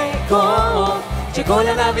llegó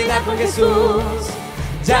la Navidad con Jesús.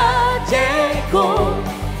 Ya llegó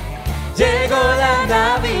la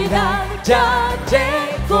Navidad, ya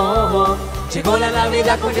llegó la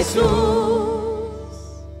Navidad con Jesús.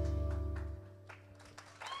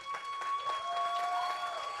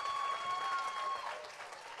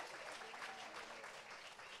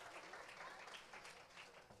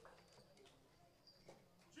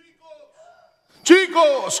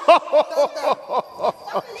 ¡Chicos!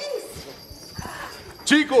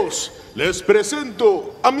 Chicos, les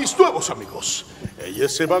presento a mis nuevos amigos. Ella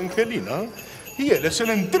es Evangelina y él es el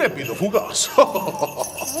intrépido fugaz.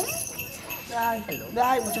 Ay,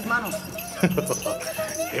 muchas manos.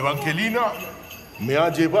 Evangelina me ha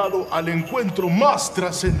llevado al encuentro más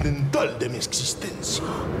trascendental de mi existencia.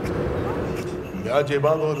 Me ha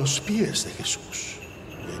llevado a los pies de Jesús.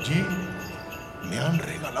 Y allí me han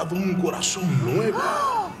regalado un corazón nuevo.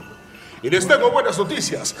 Y les tengo buenas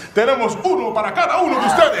noticias. Tenemos uno para cada uno de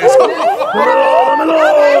ustedes. ¡Yo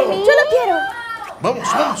lo quiero! Vamos.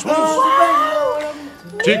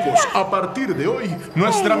 Chicos, a partir de hoy,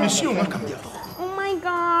 nuestra misión ha cambiado. Oh my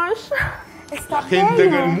gosh. La gente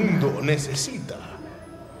en el mundo necesita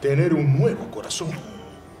tener un nuevo corazón.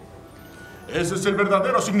 Ese es el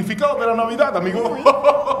verdadero significado de la Navidad, amigo.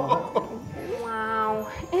 Wow,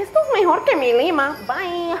 esto es mejor que mi lima.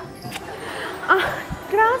 Bye.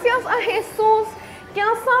 Gracias a Jesús que ha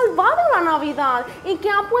salvado la Navidad y que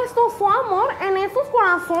ha puesto su amor en esos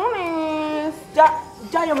corazones. Ya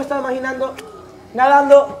yo me estaba imaginando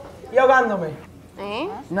nadando y ahogándome.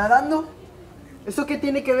 ¿Nadando? ¿Eso qué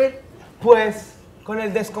tiene que ver? Pues con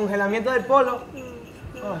el descongelamiento del polo.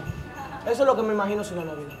 Eso es lo que me imagino sin la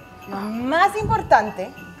Navidad. Lo más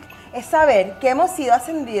importante es saber que hemos sido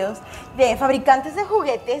ascendidos de fabricantes de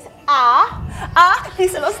juguetes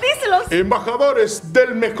díselos. Embajadores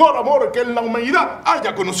del mejor amor que la humanidad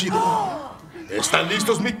haya conocido. ¿Están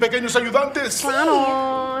listos mis pequeños ayudantes?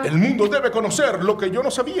 Claro. El mundo debe conocer lo que yo no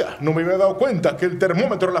sabía. No me había dado cuenta que el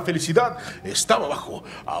termómetro de la felicidad estaba abajo.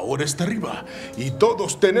 Ahora está arriba. Y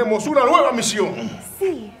todos tenemos una nueva misión.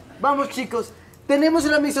 Sí. Vamos, chicos. Tenemos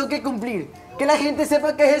una misión que cumplir. Que la gente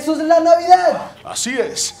sepa que Jesús es la Navidad. Así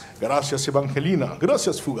es. Gracias, Evangelina.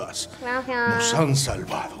 Gracias, Fugaz. Gracias. Nos han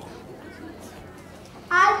salvado.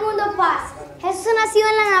 Al mundo paz. Jesús nació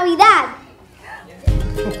en la Navidad.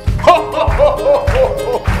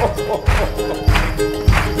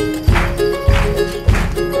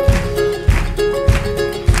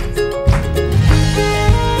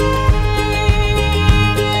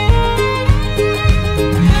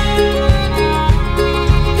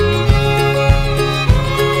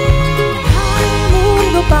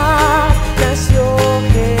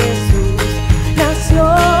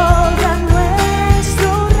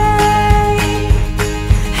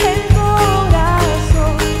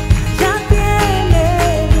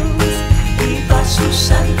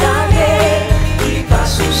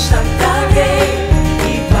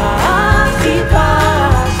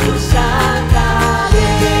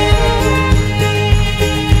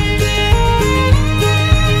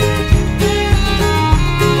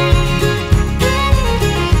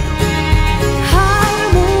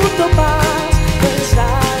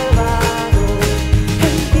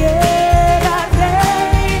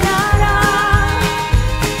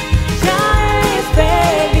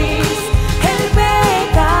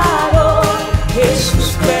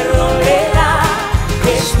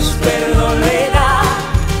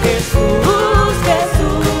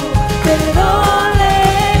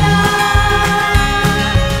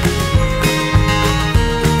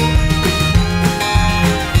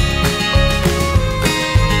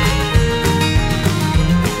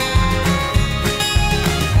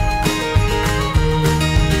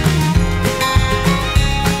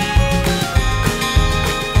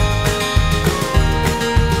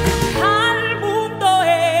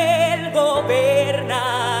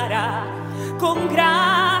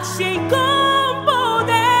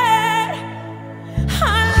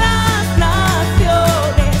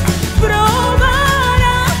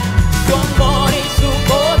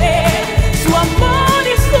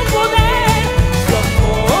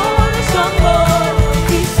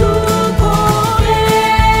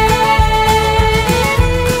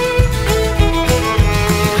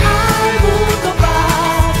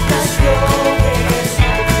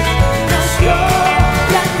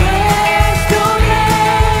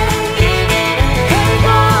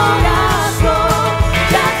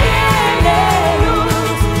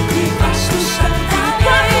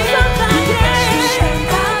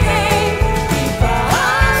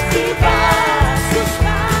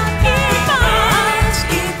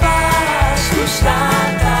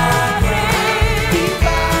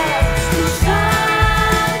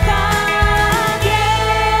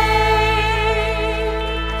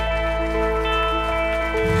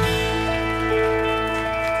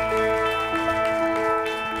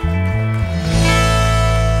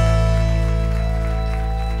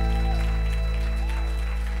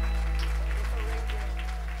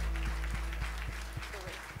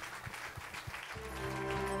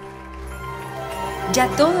 Ya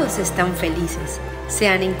todos están felices. Se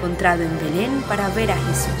han encontrado en Belén para ver a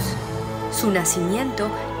Jesús. Su nacimiento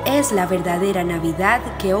es la verdadera Navidad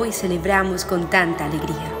que hoy celebramos con tanta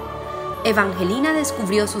alegría. Evangelina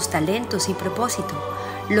descubrió sus talentos y propósito.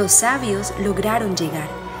 Los sabios lograron llegar.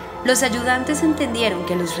 Los ayudantes entendieron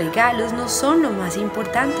que los regalos no son lo más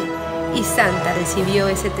importante. Y Santa recibió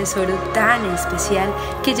ese tesoro tan especial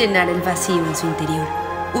que llenara el vacío en su interior.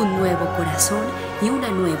 Un nuevo corazón y una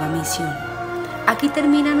nueva misión. Aquí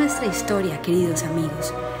termina nuestra historia, queridos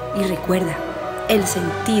amigos. Y recuerda, el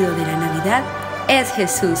sentido de la Navidad es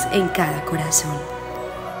Jesús en cada corazón.